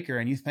a breaker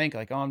and you think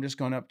like, oh, I'm just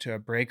going up to a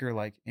breaker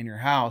like in your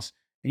house,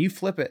 and you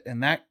flip it,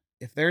 and that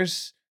if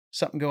there's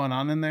something going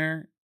on in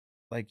there,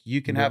 like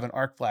you can have an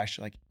arc flash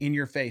like in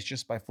your face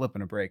just by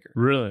flipping a breaker.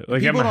 Really?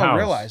 Like people at my don't house.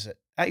 realize it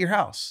at your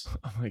house.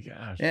 Oh my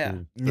gosh. Yeah.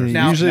 Dude.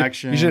 Now- usually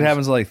it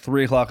happens at like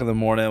 3 o'clock in the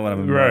morning when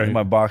I'm in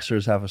my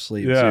boxers half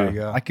asleep. Yeah.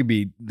 So I could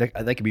be that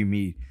could be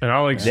me. And I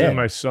like Yeah. send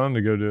my son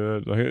to go do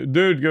it. Like,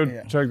 dude, go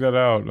check that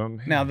out.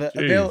 Now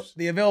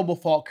the available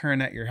fault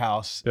current at your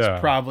house is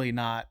probably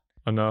not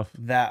enough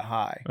that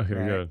high. Okay,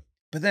 right? good.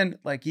 But then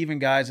like even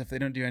guys, if they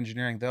don't do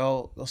engineering,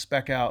 they'll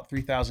spec out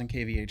 3,000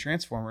 kVA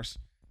transformers.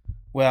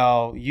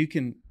 Well,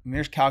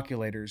 there's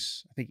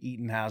calculators. I think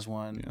Eaton has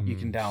one you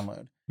can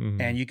download,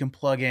 and you can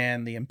plug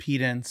in the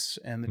impedance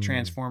and the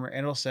transformer, and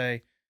it'll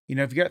say,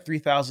 if you got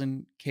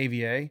 3,000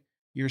 kVA,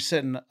 you're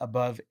sitting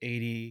above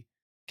 80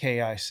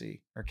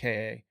 KIC or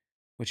KA,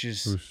 which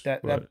is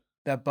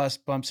that bus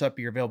bumps up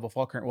your available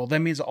fault current. Well, that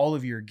means all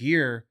of your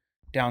gear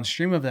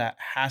downstream of that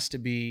has to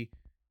be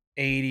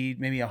 80,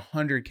 maybe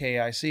 100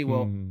 KIC.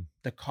 Well,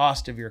 the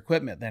cost of your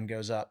equipment then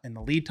goes up, and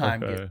the lead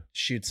time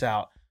shoots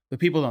out. But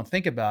people don't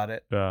think about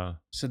it. Yeah.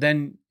 So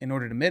then in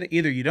order to mitigate,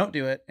 either you don't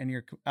do it and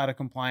you're out of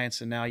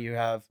compliance and now you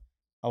have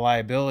a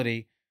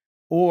liability,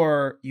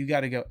 or you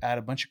got to go add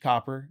a bunch of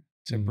copper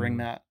to bring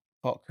that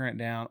fault current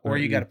down, or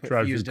you got to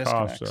put fuse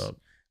disconnects,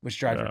 which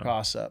drive your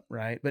costs up,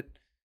 right? But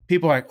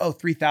people are like, oh,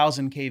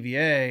 3,000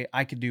 kVA,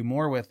 I could do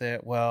more with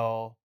it.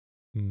 Well,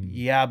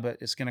 yeah, but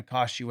it's going to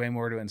cost you way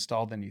more to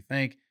install than you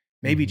think.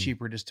 Maybe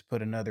cheaper just to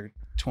put another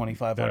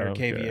 2,500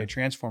 kVA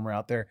transformer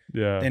out there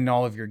than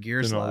all of your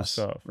gear's less,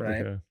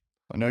 right? Okay.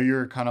 I know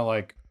you're kind of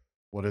like,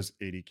 what is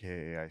 80K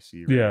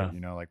AIC? Right?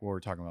 Yeah. Like what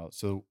we're talking about.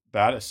 So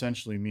that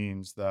essentially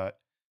means that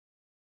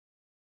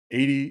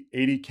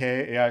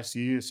 80K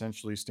AIC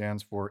essentially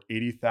stands for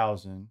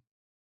 80,000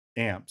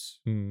 amps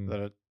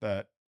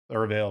that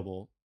are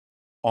available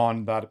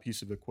on that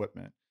piece of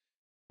equipment.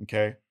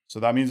 Okay. So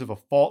that means if a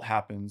fault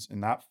happens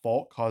and that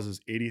fault causes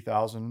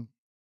 80,000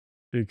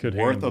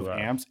 worth of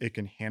amps, it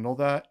can handle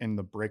that, and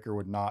the breaker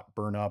would not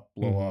burn up,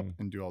 blow up,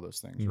 and do all those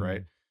things,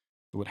 right?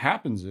 So what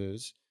happens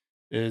is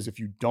if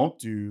you don't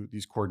do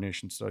these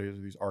coordination studies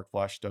or these arc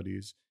flash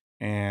studies,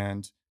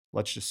 and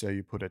let's just say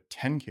you put a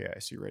 10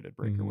 KIC rated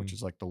breaker, which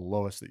is like the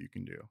lowest that you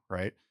can do,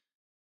 right?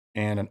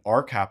 And an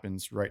arc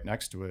happens right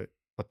next to it,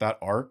 but that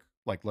arc,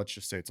 like let's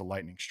just say it's a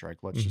lightning strike,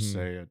 let's just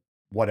say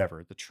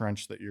whatever, the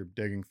trench that you're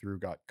digging through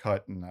got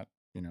cut, and that,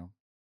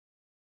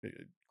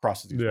 it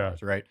crosses these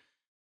bars, right?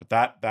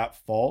 But that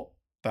fault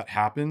that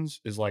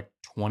happens is like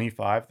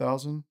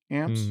 25,000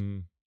 amps.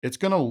 It's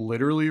going to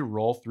literally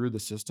roll through the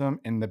system,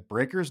 and the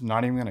breaker's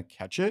not even going to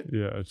catch it.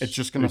 Yeah. It's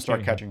just going to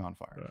start catching on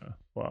fire. Yeah.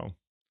 Wow.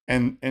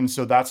 And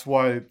so that's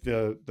why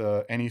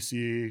the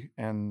NEC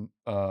and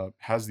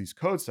has these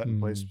codes set in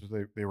place,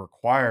 because they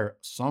require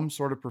some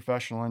sort of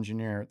professional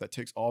engineer that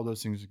takes all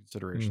those things into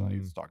consideration that I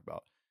need to talk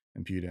about.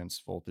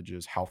 Impedance,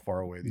 voltages, how far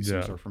away these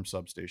things are from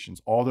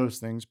substations. All those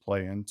things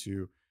play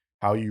into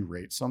how you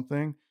rate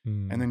something,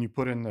 and then you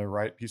put in the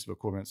right piece of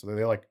equipment. So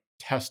they like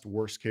test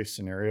worst case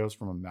scenarios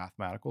from a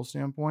mathematical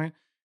standpoint,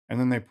 and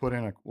then they put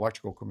in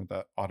electrical equipment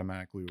that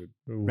automatically would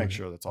make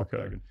sure that's all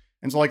connected.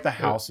 And so like the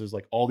houses,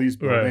 like all these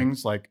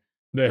buildings, like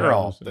they've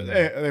all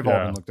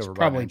been looked over.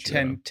 Probably by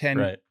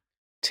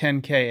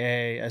 10 KA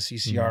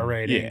SECR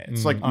rating. Yeah,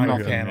 it's like on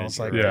nothing panels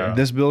major, like right?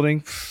 This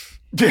building,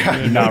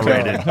 not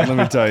rated. Let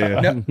me tell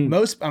you.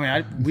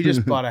 No, we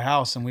just bought a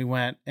house, and we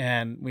went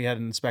and we had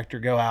an inspector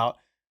go out,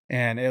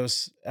 and it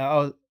was,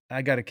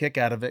 I got a kick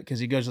out of it because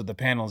he goes with the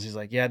panels. He's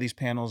like, yeah, these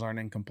panels aren't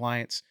in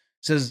compliance.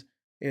 Says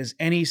is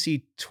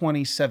NEC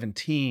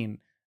 2017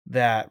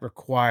 that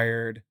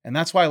required, and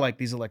that's why like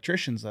these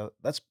electricians,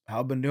 that's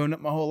how I've been doing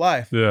it my whole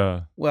life.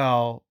 Yeah.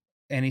 Well,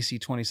 NEC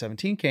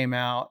 2017 came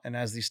out, and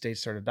as these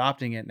states start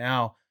adopting it,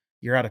 now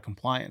you're out of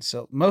compliance.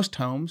 So most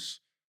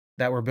homes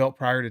that were built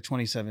prior to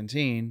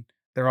 2017,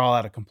 they're all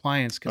out of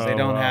compliance because they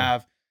don't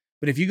have.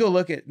 But if you go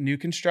look at new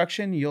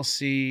construction, you'll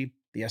see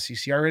the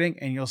SCCR rating,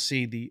 and you'll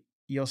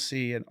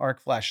see an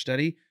arc flash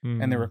study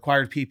and the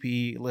required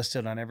PPE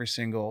listed on every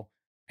single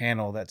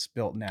panel that's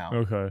built now.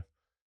 Okay.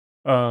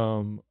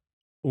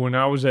 When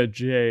I was at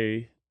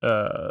J,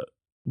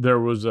 there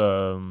was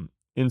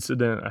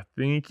incident. I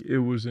think it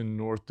was in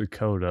North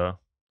Dakota.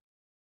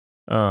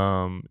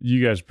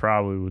 You guys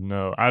probably would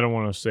know. I don't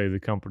want to say the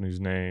company's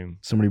name.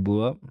 Somebody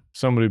blew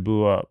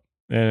up,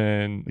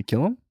 and they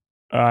kill him.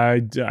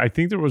 I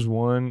think there was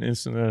one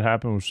incident that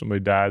happened where somebody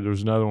died. There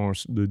was another one where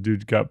the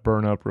dude got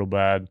burned up real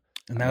bad.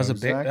 And that was a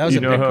big. That was a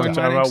Bitcoin mining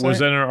site? Was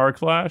that an arc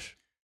flash?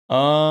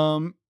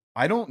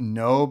 I don't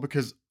know,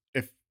 because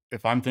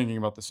if I'm thinking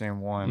about the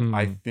same one,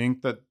 I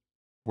think that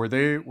were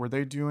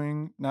they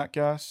doing nat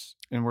gas,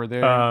 and were they?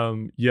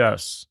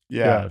 Yes.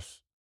 Yeah.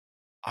 Yes.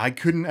 I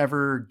couldn't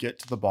ever get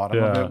to the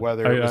bottom of it,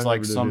 whether it was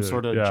like some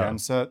sort of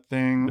genset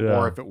thing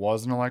or if it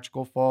was an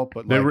electrical fault.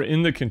 But they were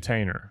in the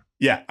container.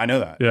 Yeah, I know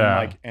that.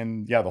 Yeah.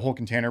 And the whole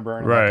container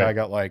burned. Right. That guy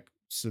got like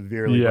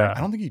severely burned. I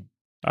don't think he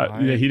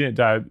died. Yeah, he didn't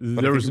die.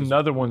 There was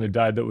another one that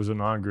died that was an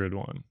on-grid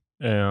one.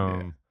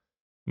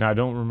 Now I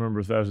don't remember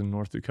if that was in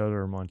North Dakota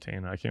or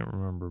Montana. I can't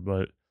remember,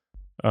 but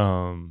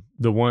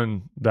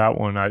that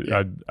one,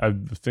 I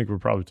think we're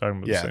probably talking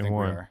about the I same think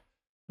one.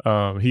 we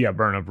are. He got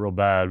burned up real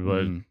bad,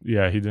 but Mhm.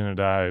 yeah, he didn't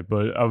die.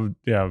 But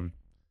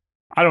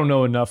I don't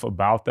know enough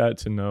about that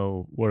to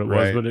know what it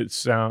was,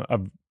 Right.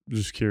 I'm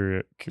just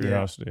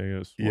curiosity, I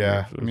guess. wonder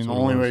Yeah. if I mean, that's the what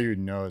it only was. way you'd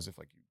know is if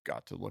like you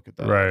got to look at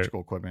that Right.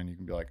 electrical equipment, you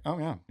can be like, oh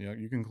yeah,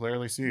 you can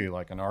clearly see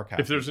like an arc.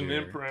 If there's an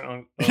here. imprint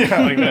on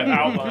Yeah. like that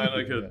outline,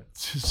 like a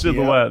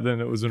silhouette, then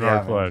it was an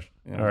arc man. flash.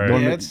 Yeah. All right. You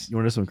want Yeah,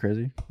 to know something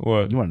crazy?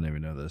 What? You want to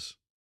even know this?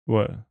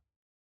 What?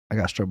 I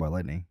got struck by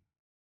lightning.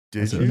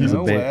 Did As a- you? as a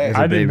No ba- way. as a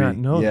I did baby. not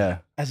know that. Yeah,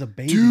 As a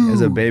baby. Dude.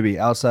 as a baby,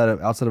 outside of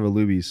a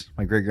Luby's,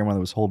 my great grandmother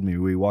was holding me.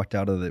 We walked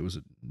out of it. It was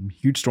a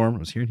huge storm. It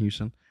was here in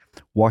Houston.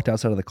 Walked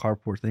outside of the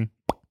carport thing.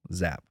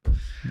 Zap.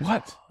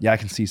 What? Yeah, I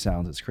can see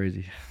sounds. It's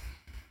crazy.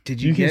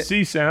 Did You you can get see I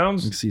can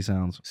sounds? see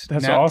sounds.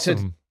 That's now,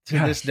 awesome. To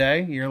this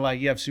day? You're like,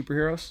 you have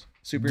superheroes?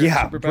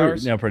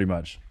 Superpowers? Pretty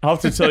much. I'll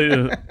have to tell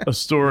you a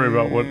story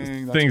about what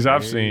Dang, that's things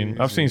I've seen.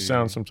 I've seen crazy.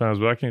 sounds sometimes,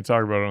 but I can't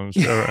talk about it on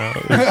the show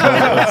right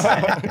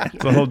now.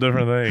 It's a whole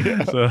different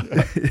thing. So,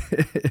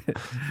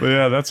 but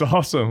yeah, that's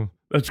awesome.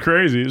 That's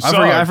crazy. It I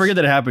sucks. forget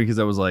that it happened because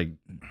I was like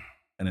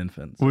an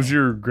infant. so. Was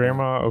your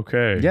grandma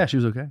okay? Yeah, she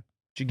was okay.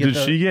 Did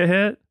she get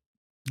hit?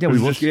 Yeah,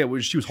 It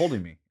was she was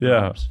holding me. Yeah.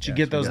 Arms. Did you Yeah,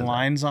 get so we those got that.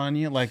 lines on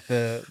you? Like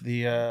the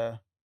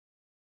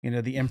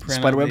the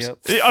imprint Spiderwebs?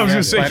 of the, I was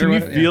gonna say, can you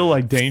spiderweb? feel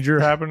like danger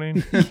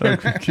happening?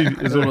 Like,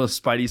 Is it little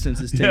spidey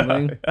senses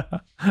tingling?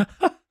 Yeah.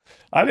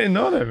 I didn't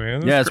know that,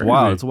 man. That's Yeah, it's crazy.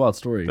 wild. It's a wild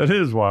story. That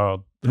is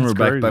wild. I remember That's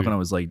back crazy. when I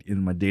was like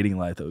in my dating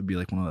life, that would be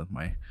like one of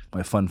my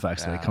fun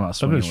facts that I come out I've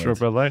swinging been struck with.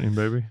 by lightning,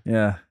 baby.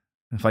 Yeah,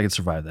 if I could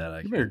survive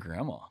that, You your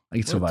grandma. I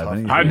could survive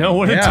anything. I know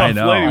what a Yeah, tough I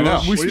know, lady. I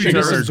know. We What should do you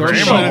get think her of her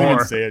grandma grandma? more.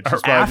 Even say it.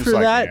 She's probably After just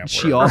like, that, yeah, she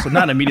whatever. also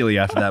not immediately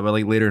after that, but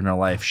like later in her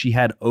life, she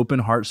had open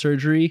heart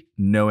surgery,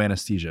 no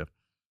anesthesia.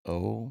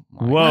 Oh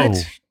my Whoa. God.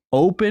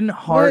 Open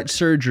heart What?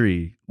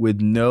 surgery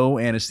with no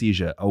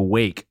anesthesia,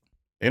 awake.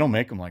 They don't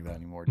make them like that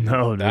anymore. Dude.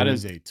 No, that dude.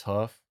 is a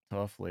tough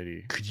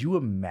lady. Could you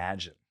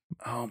imagine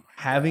Oh my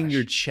having gosh.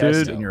 your chest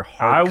Dude, and your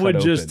heart? I would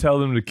cut just open? tell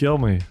them to kill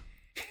me.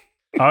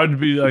 I would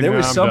be like, There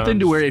was "Nah, I'm something done."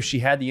 to where if she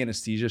had the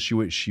anesthesia,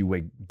 she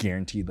would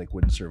guaranteed like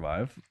wouldn't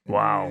survive.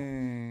 Wow.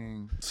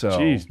 Dang. So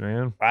Jeez,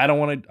 man. I don't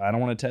want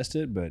to test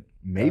it, but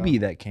maybe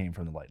that came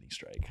from the lightning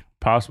strike.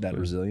 Possibly. That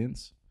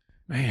resilience.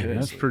 Man, Seriously,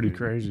 that's pretty dude.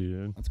 crazy,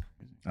 dude. That's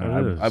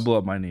crazy. It is. I blew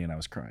up my knee and I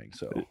was crying.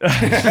 So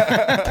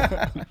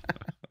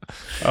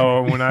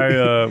Oh, when I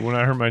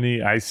hurt my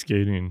knee ice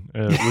skating,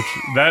 which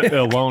that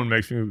alone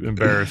makes me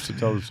embarrassed to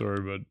tell the story,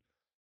 but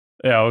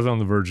yeah, I was on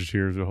the verge of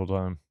tears the whole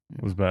time.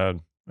 It was bad,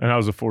 and I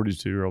was a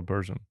 42-year-old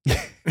person.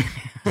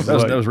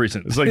 that was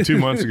recent. It's like 2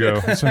 months ago.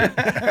 So,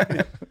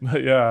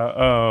 but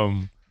yeah.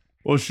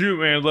 Well, shoot,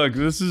 man. Look,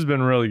 this has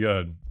been really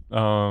good.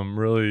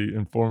 Really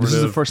informative. This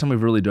is the first time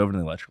we've really dove into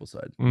the electrical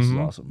side. This is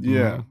Mhm. awesome.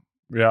 Yeah.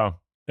 Yeah.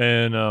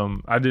 And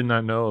I did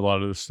not know a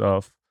lot of this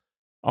stuff.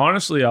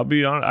 Honestly, I'll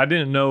be honest, I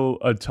didn't know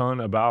a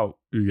ton about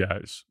you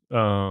guys.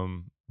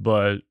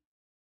 But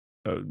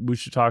we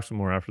should talk some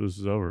more after this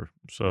is over.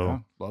 So Yeah,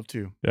 love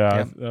to.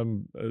 yeah,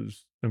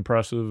 it's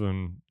impressive.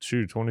 And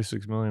shoot,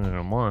 26 million in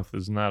a month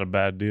is not a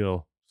bad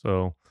deal.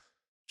 So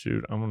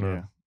shoot, I'm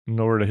gonna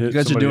know where to hit. You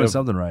guys are somebody doing up.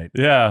 something right.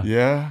 Yeah.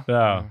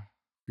 Yeah.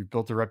 We've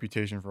built a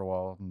reputation for a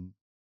while, and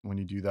when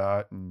you do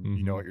that and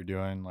you know Mhm. what you're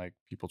doing, like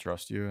people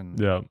trust you, and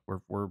Yeah.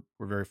 we're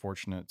very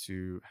fortunate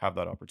to have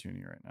that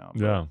opportunity right now.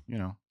 Yeah. You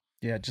know.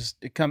 Yeah, just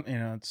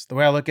it's the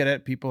way I look at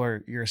it.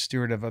 You're a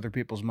steward of other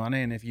people's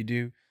money, and if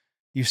you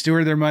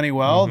steward their money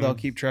well, they'll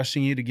keep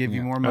trusting you to give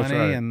you Yeah, more that's money,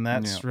 right. and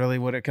that's really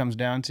what it comes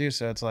down to.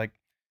 So it's like,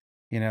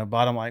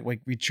 bottom line,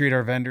 we treat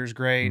our vendors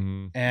great,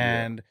 Mhm.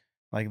 and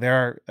like there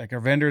are like our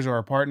vendors are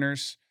our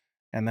partners,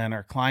 and then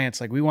our clients,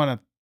 like we want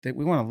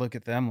to look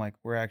at them like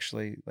we're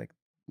actually like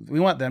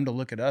we want them to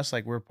look at us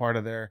like we're part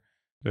of their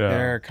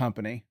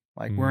company.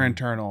 Like we're Mhm.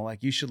 internal.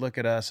 Like you should look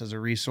at us as a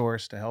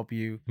resource to help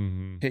you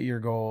Mhm. hit your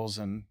goals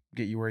and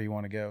get you where you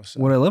want to go. So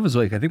What I love is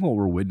like I think what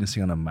we're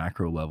witnessing on a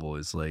macro level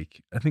is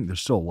like I think there's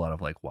still a lot of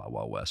like Wild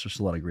Wild West. There's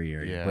still a lot of gray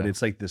area, but Yeah.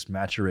 it's like this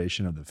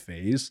maturation of the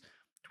phase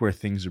where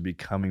things are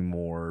becoming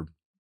more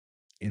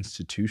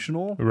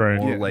institutional, Right.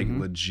 more Yeah. like Mhm.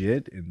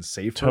 legit and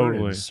safer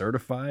Totally. and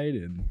certified,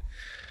 and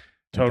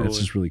Totally. that's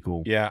just really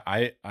cool. Yeah,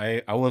 I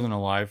wasn't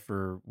alive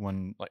for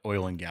when like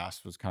oil and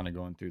gas was kind of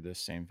going through this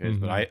same phase,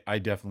 but I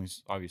definitely,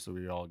 obviously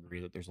we all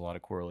agree that there's a lot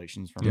of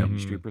correlations from Yeah. an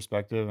industry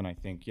perspective, and I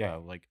think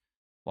like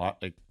a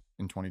lot like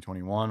in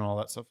 2021 all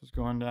that stuff was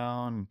going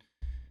down,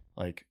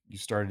 like you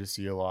started to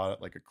see a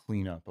lot like a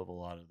cleanup of a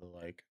lot of the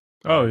like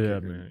Oh power yeah,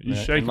 kicker- man. You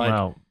and, shake them like,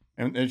 out.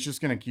 and it's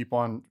just gonna keep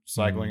on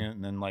cycling it,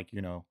 and then like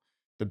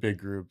the big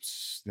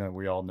groups that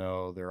we all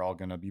know, they're all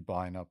gonna be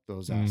buying up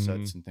those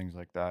assets and things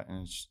like that,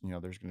 and it's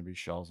there's gonna be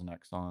Shells and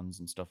Exxons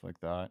and stuff like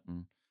that,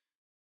 and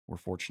we're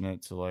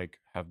fortunate to like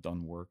have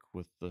done work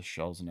with the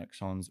Shells and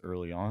Exxons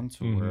early on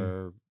to Mhm.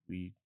 where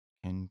we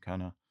can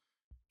kind of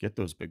get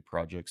those big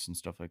projects and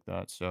stuff like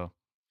that. So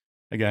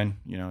again,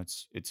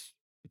 it's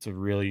a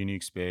really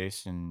unique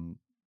space, and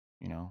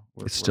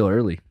we're It's still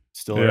early.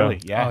 Still Yeah. early.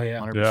 Yeah. Oh, yeah.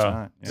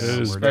 100%. It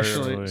is we're very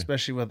early.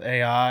 especially with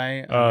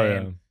AI. Oh, I yeah.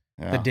 mean,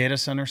 yeah. the data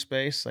center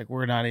space, like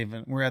we're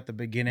at the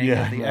beginning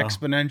Yeah, of the no.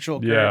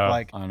 exponential curve. Yeah.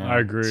 Like I know. I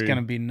agree. it's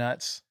gonna be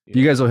nuts.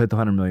 You guys will hit the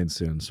 100 million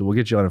soon, so we'll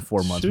get you on in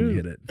 4 months when you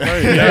Shoot. hit it.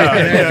 Hey,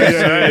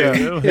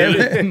 yeah.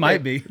 Yeah. It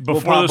might be.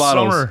 Before pop the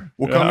bottles. summer.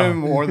 We'll yeah. come in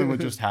more than with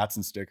just hats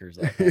and stickers.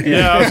 Like that.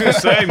 Yeah, I was gonna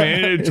say,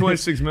 man, you did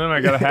 26 million.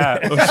 I got a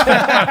hat.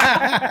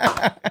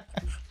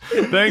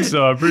 Thanks,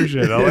 though. I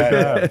appreciate it. I like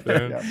that.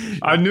 Man. Yeah, for sure.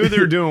 I knew they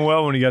were doing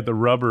well when you got the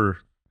rubber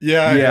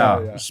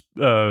Yeah.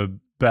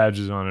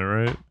 badges on it,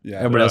 right? Yeah.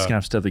 Everybody else Yeah. can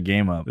have to step the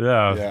game up.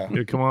 Yeah.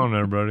 Yeah. Come on,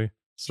 everybody.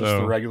 Just the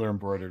So, regular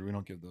embroidered. We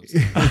don't give those.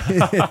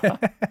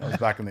 That was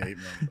back in the $8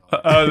 million.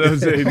 that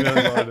was $8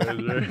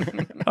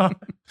 million, right?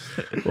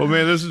 Well,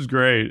 man, this is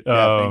great.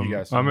 Yeah, thank you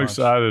guys so I'm much.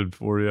 excited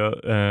for you,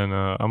 and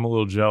I'm a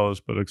little jealous,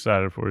 but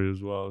excited for you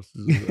as well.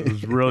 It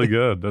was really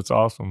good. That's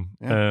awesome.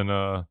 Yeah.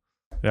 And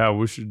yeah,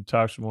 we should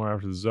talk some more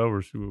after this is over,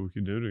 see what we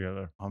can do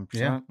together. 100%.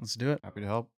 Yeah, let's do it. Happy to help.